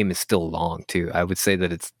 that game is still long too. I would say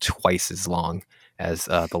that it's twice as long as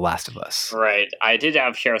The Last of Us. Right. I did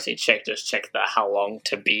have curiosity check how long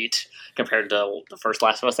to beat compared to the first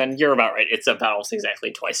Last of Us, and you're about right. It's about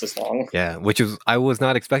exactly twice as long. Yeah, I was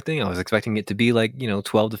not expecting. I was expecting it to be like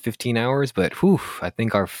 12 to 15 hours, but I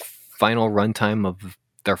think our final runtime of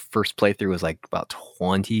their first playthrough was like about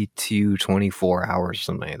 22, 24 hours,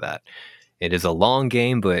 something like that. It is a long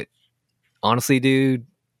game, but honestly, dude,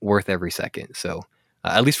 worth every second. So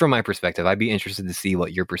at least from my perspective, I'd be interested to see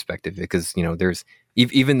what your perspective is, because there's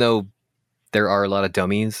even though there are a lot of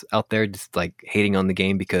dummies out there just like hating on the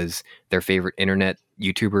game because their favorite internet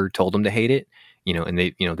YouTuber told them to hate it, and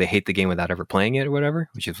they hate the game without ever playing it or whatever,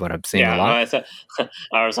 which is what I'm seeing a lot.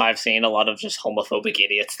 I've seen a lot of just homophobic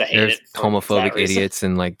idiots that hate it. Homophobic idiots,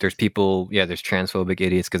 and like there's people, there's transphobic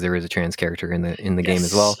idiots because there is a trans character in the game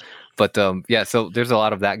as well. But so there's a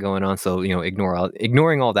lot of that going on. So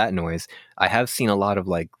ignoring all that noise, I have seen a lot of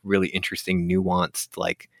like really interesting, nuanced,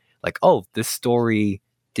 like oh, this story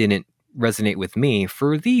didn't resonate with me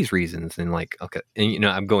for these reasons, and like, okay, and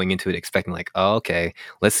I'm going into it expecting like, oh, okay,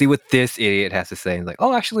 let's see what this idiot has to say, and like,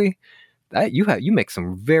 oh, actually, that you make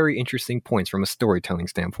some very interesting points from a storytelling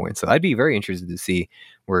standpoint. So I'd be very interested to see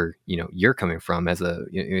where you're coming from as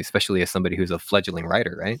especially as somebody who's a fledgling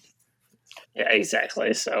writer, right? Yeah,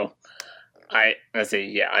 exactly. So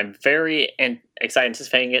I'm very excited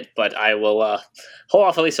anticipating it, but I will hold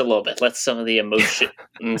off at least a little bit. Let some of the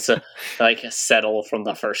emotions like settle from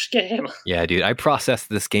the first game. Yeah, dude, I processed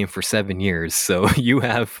this game for 7 years, so you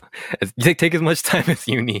have take as much time as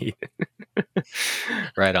you need.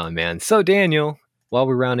 Right on, man. So, Daniel, while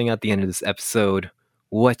we're rounding out the end of this episode,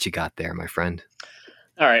 what you got there, my friend?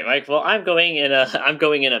 All right, Mike. Well, I'm going in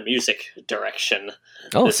a music direction.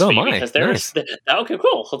 Oh, this so week am I. because there's okay,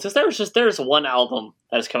 cool. Because there's one album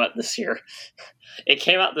that has come out this year. It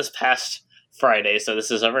came out this past Friday, so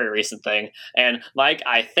this is a very recent thing. And Mike,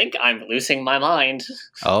 I think I'm losing my mind.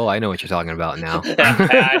 Oh, I know what you're talking about now.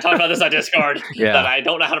 I talked about this on Discord. Yeah. That I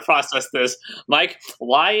don't know how to process this. Mike,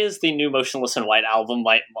 why is the new Motionless in White album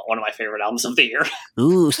one of my favorite albums of the year?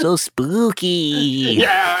 Ooh, so spooky.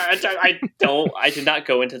 Yeah, I did not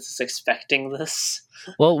go into this expecting this.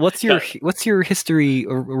 Well, what's your history?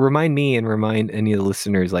 Remind me and remind any of the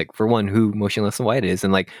listeners, like, for one, who Motionless in White is,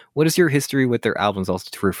 and like, what is your history with their albums, also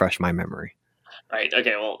to refresh my memory. Right.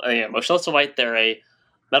 Okay. Well, yeah, Motionless in White. They're a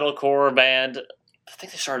metalcore band. I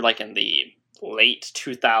think they started like in the late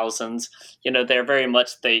 2000s. They're very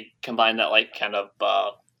much, they combine that like kind of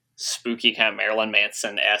spooky kind of Marilyn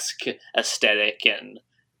Manson-esque aesthetic and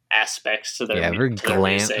aspects to their very glam,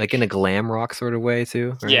 music. like in a glam rock sort of way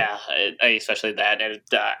too. Right? Yeah, especially that.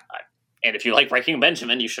 And if you like Breaking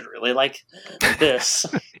Benjamin, you should really like this.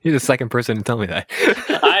 You're the second person to tell me that.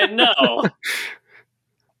 I know.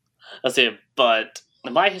 Let's see, but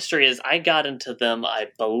my history is I got into them, I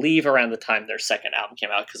believe, around the time their second album came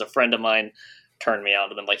out, because a friend of mine turned me on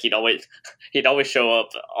to them. Like he'd always show up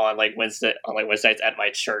on Wednesday nights at my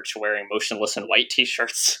church wearing Motionless in White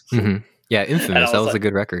t-shirts. Mm-hmm. Yeah, Infamous. That was a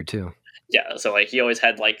good record too. Yeah, so like he always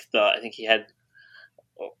had I think he had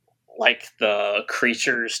like the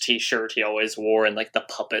Creatures t-shirt he always wore, and like the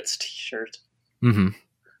Puppets t-shirt. Mm-hmm.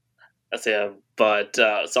 That's it. But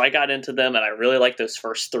so I got into them, and I really like those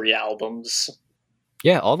first 3 albums.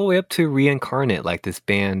 Yeah, all the way up to Reincarnate, like this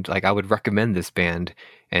band. Like I would recommend this band,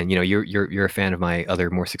 and you're a fan of my other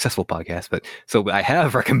more successful podcast, but so I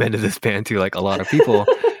have recommended this band to like a lot of people,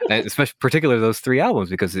 and especially particularly those 3 albums,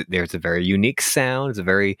 because there's a very unique sound. It's a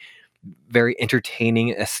very, very entertaining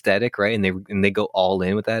aesthetic, right? And they go all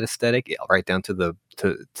in with that aesthetic, right down to the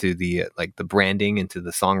like the branding and to the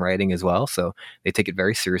songwriting as well. So they take it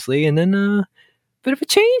very seriously, and then bit of a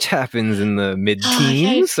change happens in the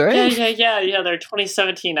mid-teens, right? Yeah. Their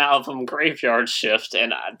 2017 album, Graveyard Shift,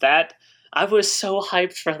 and that I was so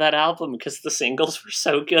hyped for that album because the singles were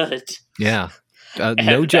so good. Yeah,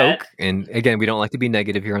 no joke. And again, we don't like to be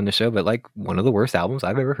negative here on the show, but like one of the worst albums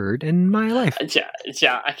I've ever heard in my life.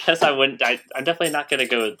 Yeah. I guess I wouldn't. I'm definitely not going to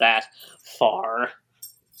go that far,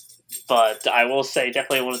 but I will say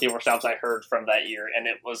definitely one of the worst albums I heard from that year, and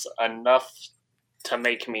it was enough to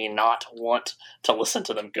make me not want to listen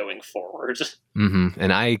to them going forward. Mm-hmm.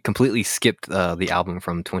 And I completely skipped the album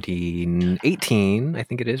from 2018, I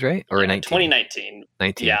think it is, right? Or 2019.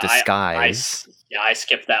 19, yeah, Disguise. I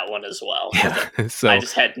skipped that one as well. Yeah. So I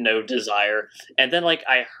just had no desire. And then like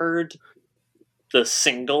I heard the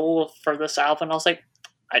single for this album, and I was like,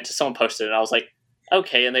 someone posted it, and I was like,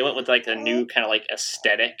 okay, and they went with like a new kind of like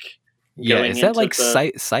aesthetic. Yeah, is that like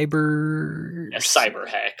cyber? Yeah,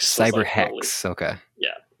 Cyberhex. Cyberhex, okay. Yeah.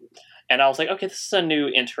 And I was like, okay, this is a new,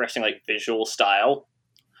 interesting, like, visual style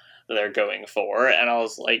that they're going for. And I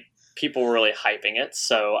was like, people were really hyping it.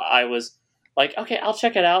 So I was like, okay, I'll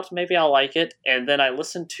check it out. Maybe I'll like it. And then I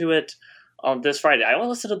listened to it on this Friday. I only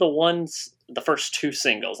listened to the first 2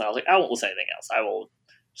 singles. And I was like, I won't listen to anything else. I will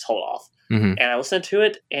just hold off. Mm-hmm. And I listened to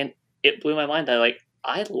it, and it blew my mind.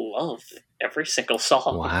 I love every single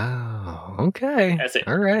song. Wow. Okay. That's it.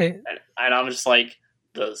 All right. And I'm just like,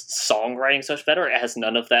 the songwriting's so much better. It has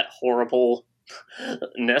none of that horribleness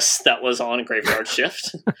that was on Graveyard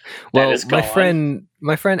Shift. Well,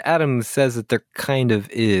 my friend Adam says that there kind of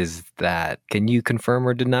is that. Can you confirm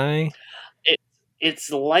or deny? It's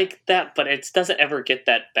like that, but it doesn't ever get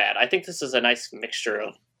that bad. I think this is a nice mixture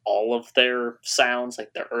of all of their sounds,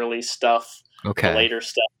 like their early stuff, the later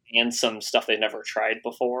stuff, and some stuff they've never tried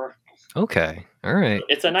before. Okay, all right.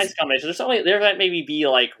 It's a nice combination. There might maybe be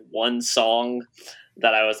like one song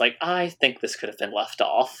that I was like, I think this could have been left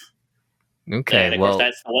off. Okay, and of course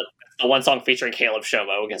that's the one song featuring Caleb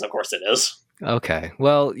Shomo, because of course it is. Okay,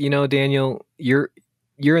 well, Daniel, you're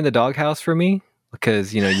in the doghouse for me,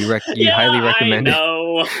 because you highly recommend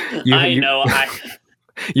I know.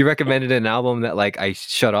 You recommended an album that like I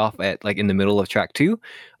shut off at like in the middle of track 2.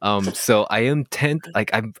 So I am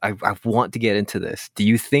like I want to get into this. Do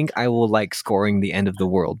you think I will like Scoring the End of the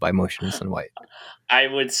World by Motionless in White? I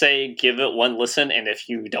would say give it one listen, and if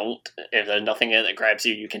there's nothing in it that grabs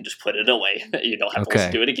you, you can just put it away. You don't have to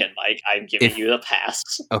listen to it again, Mike. I'm giving you the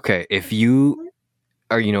pass. Okay, if you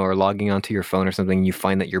are logging onto your phone or something, you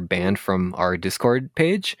find that you're banned from our Discord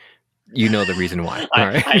page, you know the reason why.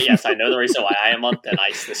 Yes, I know the reason why. I am on thin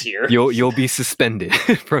ice this year. You'll be suspended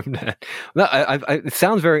from that. No, it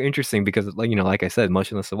sounds very interesting because, like I said,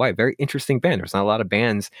 Motionless in White, very interesting band. There's not a lot of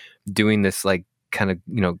bands doing this like kind of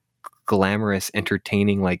glamorous,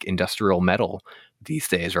 entertaining like industrial metal these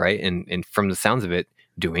days, right? And from the sounds of it,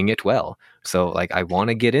 doing it well. So like I want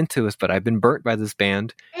to get into this, but I've been burnt by this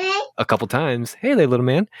band a couple times. Hey there, little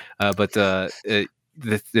man.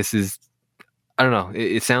 This is, I don't know.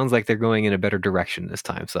 It sounds like they're going in a better direction this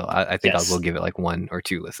time. So I think I will give it like 1 or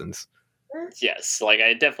 2 listens. Yes, like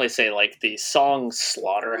I definitely say like the song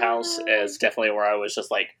Slaughterhouse is definitely where I was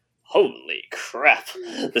just like, holy crap,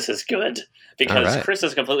 this is good. Because Chris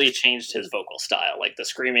has completely changed his vocal style. Like the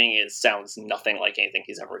screaming sounds nothing like anything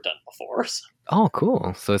he's ever done before. So. Oh,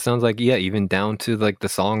 cool. So it sounds like, even down to like the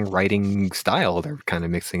songwriting style, they're kind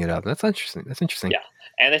of mixing it up. That's interesting. Yeah.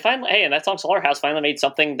 And they finally, and that song Slaughterhouse finally made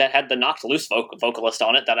something that had the Knocked Loose vocalist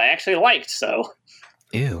on it that I actually liked. So.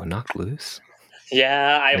 Ew, Knocked Loose?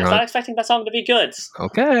 Yeah, I was not expecting that song to be good.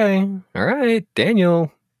 Okay. All right,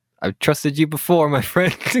 Daniel. I've trusted you before, my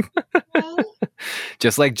friend.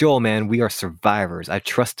 Just like Joel, man, we are survivors. I've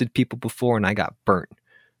trusted people before and I got burnt.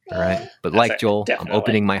 All right. But like Joel, definitely. I'm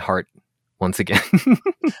opening my heart once again.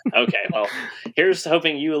 Okay, well, here's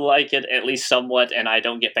hoping you like it at least somewhat and I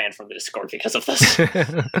don't get banned from the Discord because of this.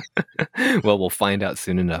 Well, we'll find out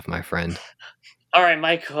soon enough, my friend. All right,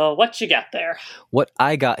 Mike, what you got there? What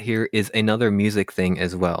I got here is another music thing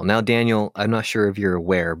as well. Now, Daniel, I'm not sure if you're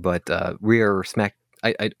aware, but we are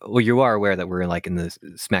well, you are aware that we're like in the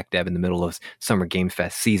smack dab in the middle of Summer Game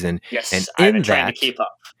Fest season. Yes, and I've been trying to keep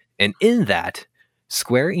up. And in that,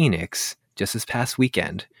 Square Enix, just this past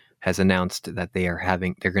weekend, has announced that they're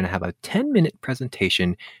going to have a 10-minute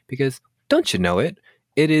presentation because, don't you know it,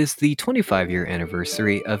 it is the 25-year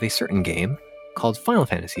anniversary of a certain game called Final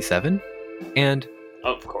Fantasy VII. And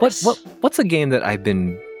of course, what's a game that I've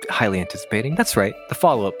been highly anticipating? That's right, the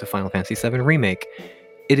follow-up to Final Fantasy VII Remake.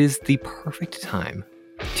 It is the perfect time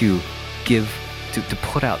to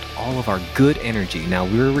put out all of our good energy. Now,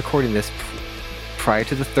 we were recording this prior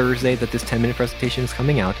to the Thursday that this 10-minute presentation is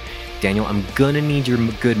coming out. Daniel, I'm going to need your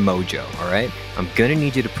good mojo, all right? I'm going to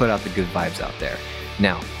need you to put out the good vibes out there.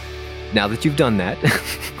 Now that you've done that,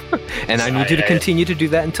 and I need you to continue to do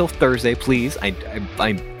that until Thursday, please.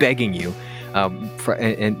 I'm begging you. And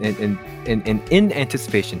in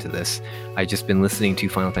anticipation to this, I've just been listening to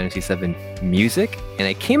Final Fantasy VII music, and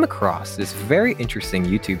I came across this very interesting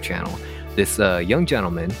YouTube channel. This young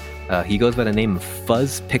gentleman, he goes by the name of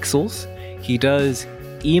Fuzz Pixels. He does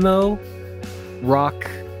emo rock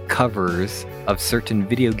covers of certain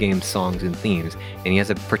video game songs and themes, and he has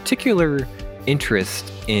a particular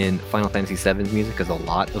interest in Final Fantasy VII's music because a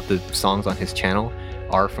lot of the songs on his channel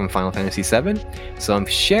are from Final Fantasy VII. So I'm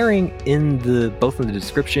sharing both in the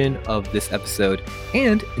description of this episode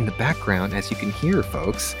and in the background, as you can hear,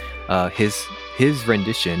 folks, his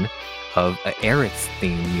rendition of Aerith's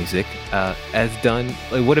theme music, as done.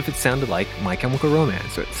 What if it sounded like My Chemical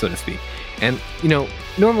Romance, so to speak? And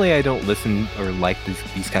normally I don't listen or like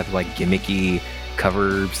these kinds of like gimmicky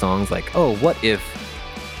cover songs. Like, oh, what if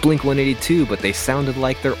Blink-182, but they sounded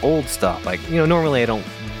like their old stuff? Like, normally I don't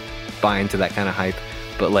buy into that kind of hype.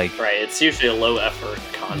 But like, right, it's usually a low effort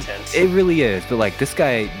content. It really is. But like, this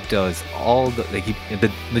guy does all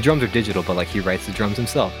the drums are digital, but like he writes the drums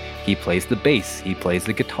himself. He plays the bass. He plays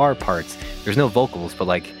the guitar parts. There's no vocals, but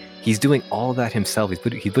like he's doing all that himself. He's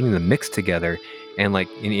putting the mix together, and like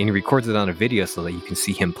and he records it on a video so that you can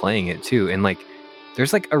see him playing it too. And like,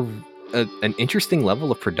 there's like an interesting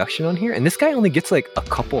level of production on here. And this guy only gets like a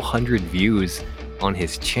couple hundred views on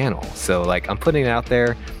his channel. So like, I'm putting it out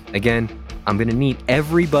there again. I'm going to need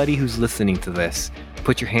everybody who's listening to this.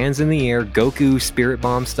 Put your hands in the air, Goku Spirit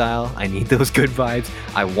Bomb style. I need those good vibes.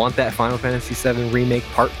 I want that Final Fantasy VII Remake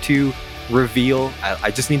Part 2 reveal. I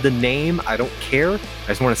just need the name. I don't care. I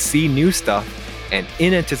just want to see new stuff. And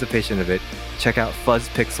in anticipation of it, check out Fuzz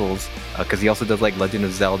Pixels, because he also does like Legend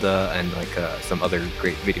of Zelda and like some other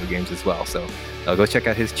great video games as well. So go check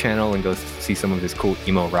out his channel and go see some of his cool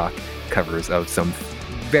emo rock covers of some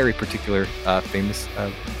very particular famous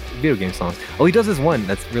video game songs. Oh, he does this one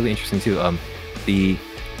that's really interesting too. The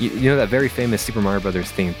you know that very famous Super Mario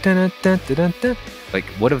Brothers theme? Dun, dun, dun, dun, dun. Like,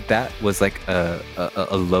 what if that was like a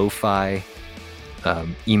lo-fi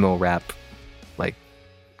emo rap like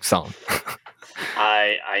song?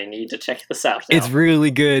 I need to check this out now. It's really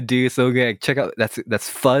good, dude. So good. Check out that's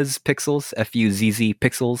Fuzz Pixels, Fuzz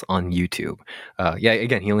Pixels on YouTube. Yeah,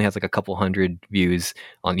 again, he only has like a couple hundred views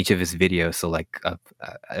on each of his videos. So like,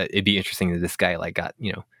 it'd be interesting that this guy like got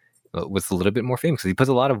was a little bit more famous because he puts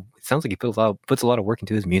a lot of. It sounds like he puts a lot of work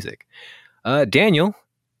into his music. Daniel,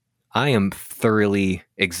 I am thoroughly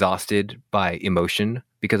exhausted by emotion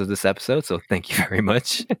because of this episode, so thank you very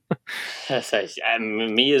much.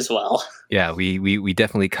 Me as well. Yeah, we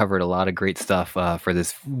definitely covered a lot of great stuff for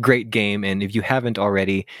this great game, and if you haven't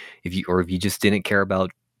already, if you just didn't care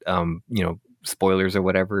about spoilers or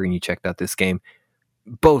whatever, and you checked out this game,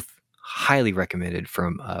 both highly recommended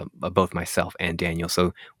from both myself and Daniel.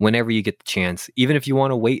 So whenever you get the chance, even if you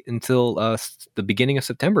want to wait until the beginning of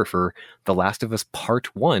September for The Last of Us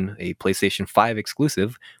Part 1, a PlayStation 5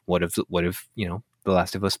 exclusive, what if The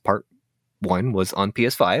Last of Us Part 1 was on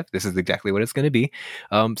PS5? This is exactly what it's going to be.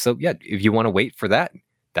 So yeah, if you want to wait for that,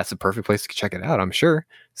 that's a perfect place to check it out, I'm sure.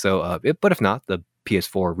 So, but if not, the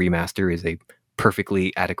PS4 remaster is a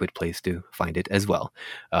perfectly adequate place to find it as well.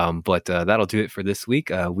 But that'll do it for this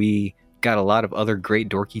week. We got a lot of other great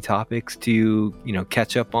dorky topics to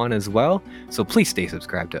catch up on as well. So please stay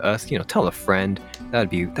subscribed to us. Tell a friend.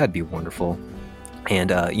 That'd be wonderful.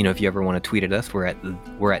 And if you ever want to tweet at us, we're at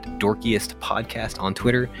Dorkiest Podcast on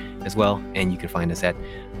Twitter as well. And you can find us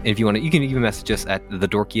if you want to, you can even message us at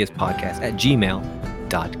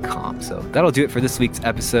thedorkiestpodcast@gmail.com. So that'll do it for this week's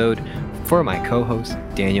episode. For my co-host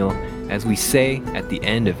Daniel, as we say at the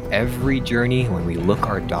end of every journey, when we look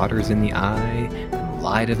our daughters in the eye and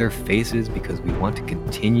lie to their faces because we want to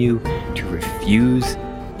continue to refuse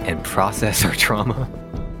and process our trauma.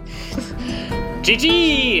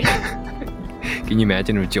 GG! Can you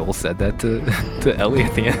imagine if Joel said that to Ellie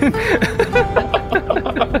at the end?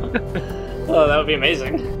 Oh, that would be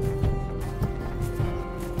amazing.